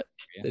go. that?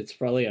 It's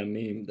probably a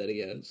meme that he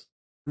has.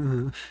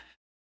 Uh-huh.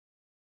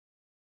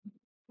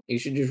 You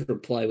should just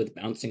reply with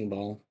bouncing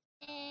ball.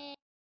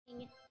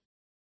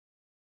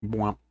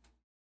 Bwomp.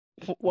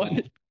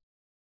 What?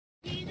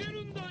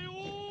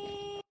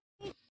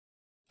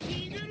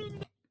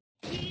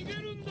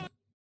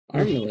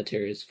 Our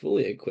military is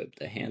fully equipped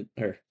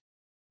to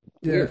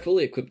we are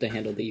fully equipped to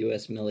handle the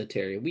U.S.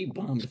 military. We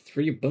bombed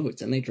 3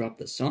 boats and they dropped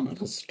the sun on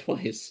us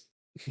twice.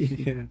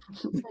 Yeah.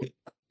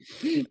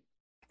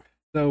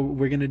 So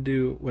we're gonna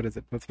do, what is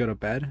it? Let's go to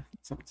bed.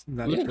 Let's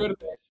go to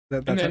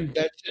bed. And then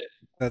that's it.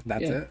 That's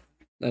Yeah. it.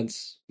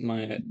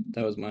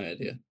 That was my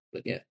idea.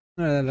 But yeah.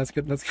 That's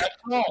good. That's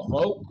all,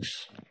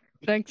 folks.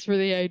 Thanks for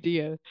the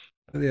idea.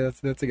 Yeah,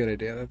 that's a good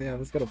idea. Yeah,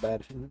 let's go to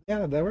bed.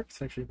 Yeah, that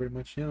works actually pretty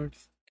much. Yeah,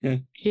 works.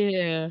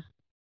 Yeah.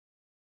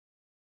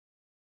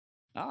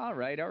 All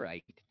right.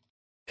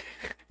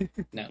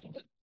 No.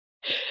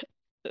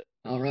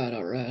 All right.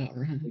 All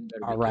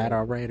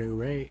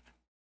right.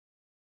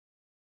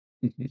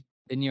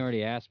 Didn't you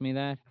already ask me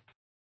that?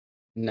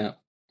 No.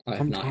 I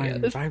have not yet.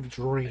 Sometimes I've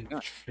You're dreamed.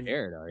 not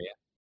scared, are you?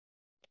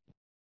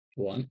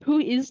 One. Who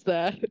is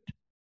that?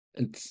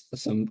 It's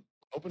some.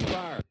 Open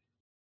fire.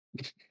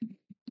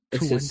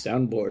 It's his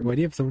soundboard. Why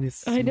do you have so many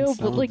I know, sounds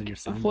but like, in your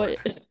soundboard? what?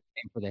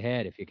 Aim for the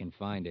head if you can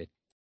find it.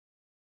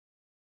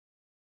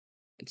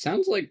 It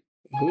sounds like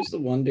who's the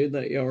one dude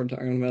that y'all were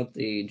talking about?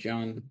 The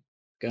John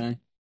guy.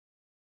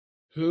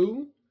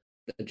 Who?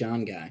 The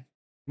John guy.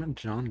 What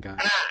John guy?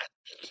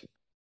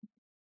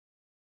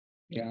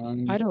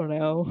 John. I don't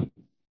know.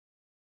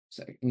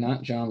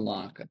 Not John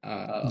Locke.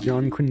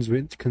 John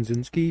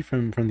Krasinski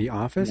from The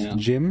Office. No.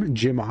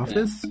 Jim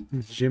Office.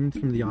 Jim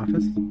from The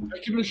Office. I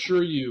can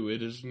assure you,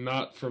 it is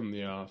not from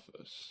The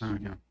Office. Oh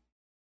yeah.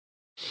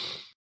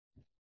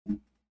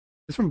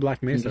 It's from Black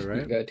I'm Mesa, just gonna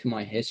right? go to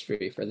my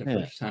history for the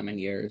Yeah. first time in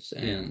years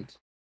and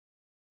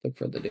look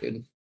for the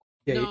dude.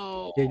 Yeah,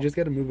 No. you just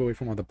got to move away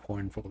from all the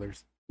porn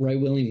folders. Ray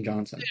William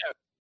Johnson.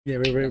 Yeah,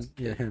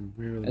 him.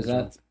 Is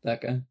that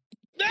guy?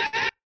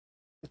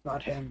 It's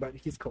not him, but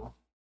he's cool.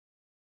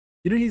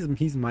 You know,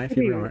 he's my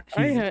favorite.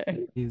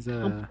 He's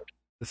the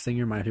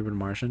singer, My Favorite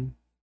Martian.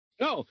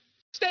 No,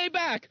 stay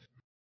back.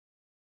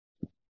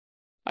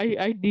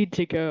 I need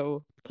to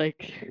go.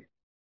 Like,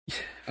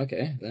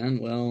 Okay, then.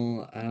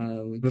 Well,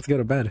 Let's go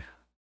to bed.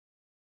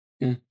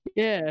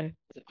 yeah.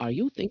 Are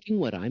you thinking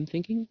what I'm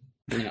thinking?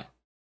 no.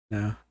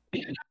 No.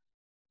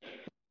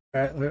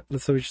 All right.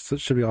 So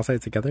should we all say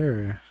it together,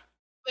 or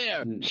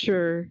There.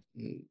 Sure.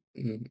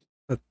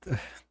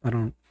 I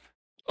don't.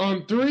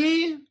 On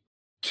 3,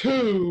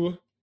 2,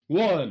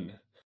 1.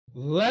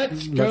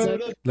 Let's go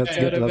to Let's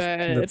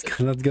bed.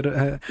 let's go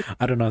to.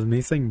 I don't know. Me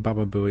saying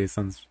Baba Booey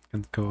sounds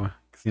cool.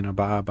 'Cause, you know,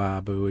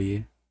 Baba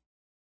Booey.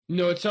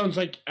 No, it sounds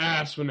like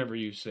ass whenever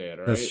you say it,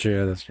 alright? That's true.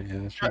 Yeah, that's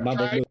true. Try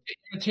to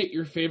imitate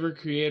your favorite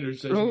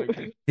creators.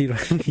 He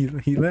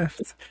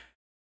left.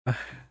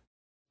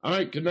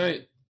 Alright, good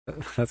night.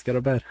 Let's go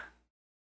to bed.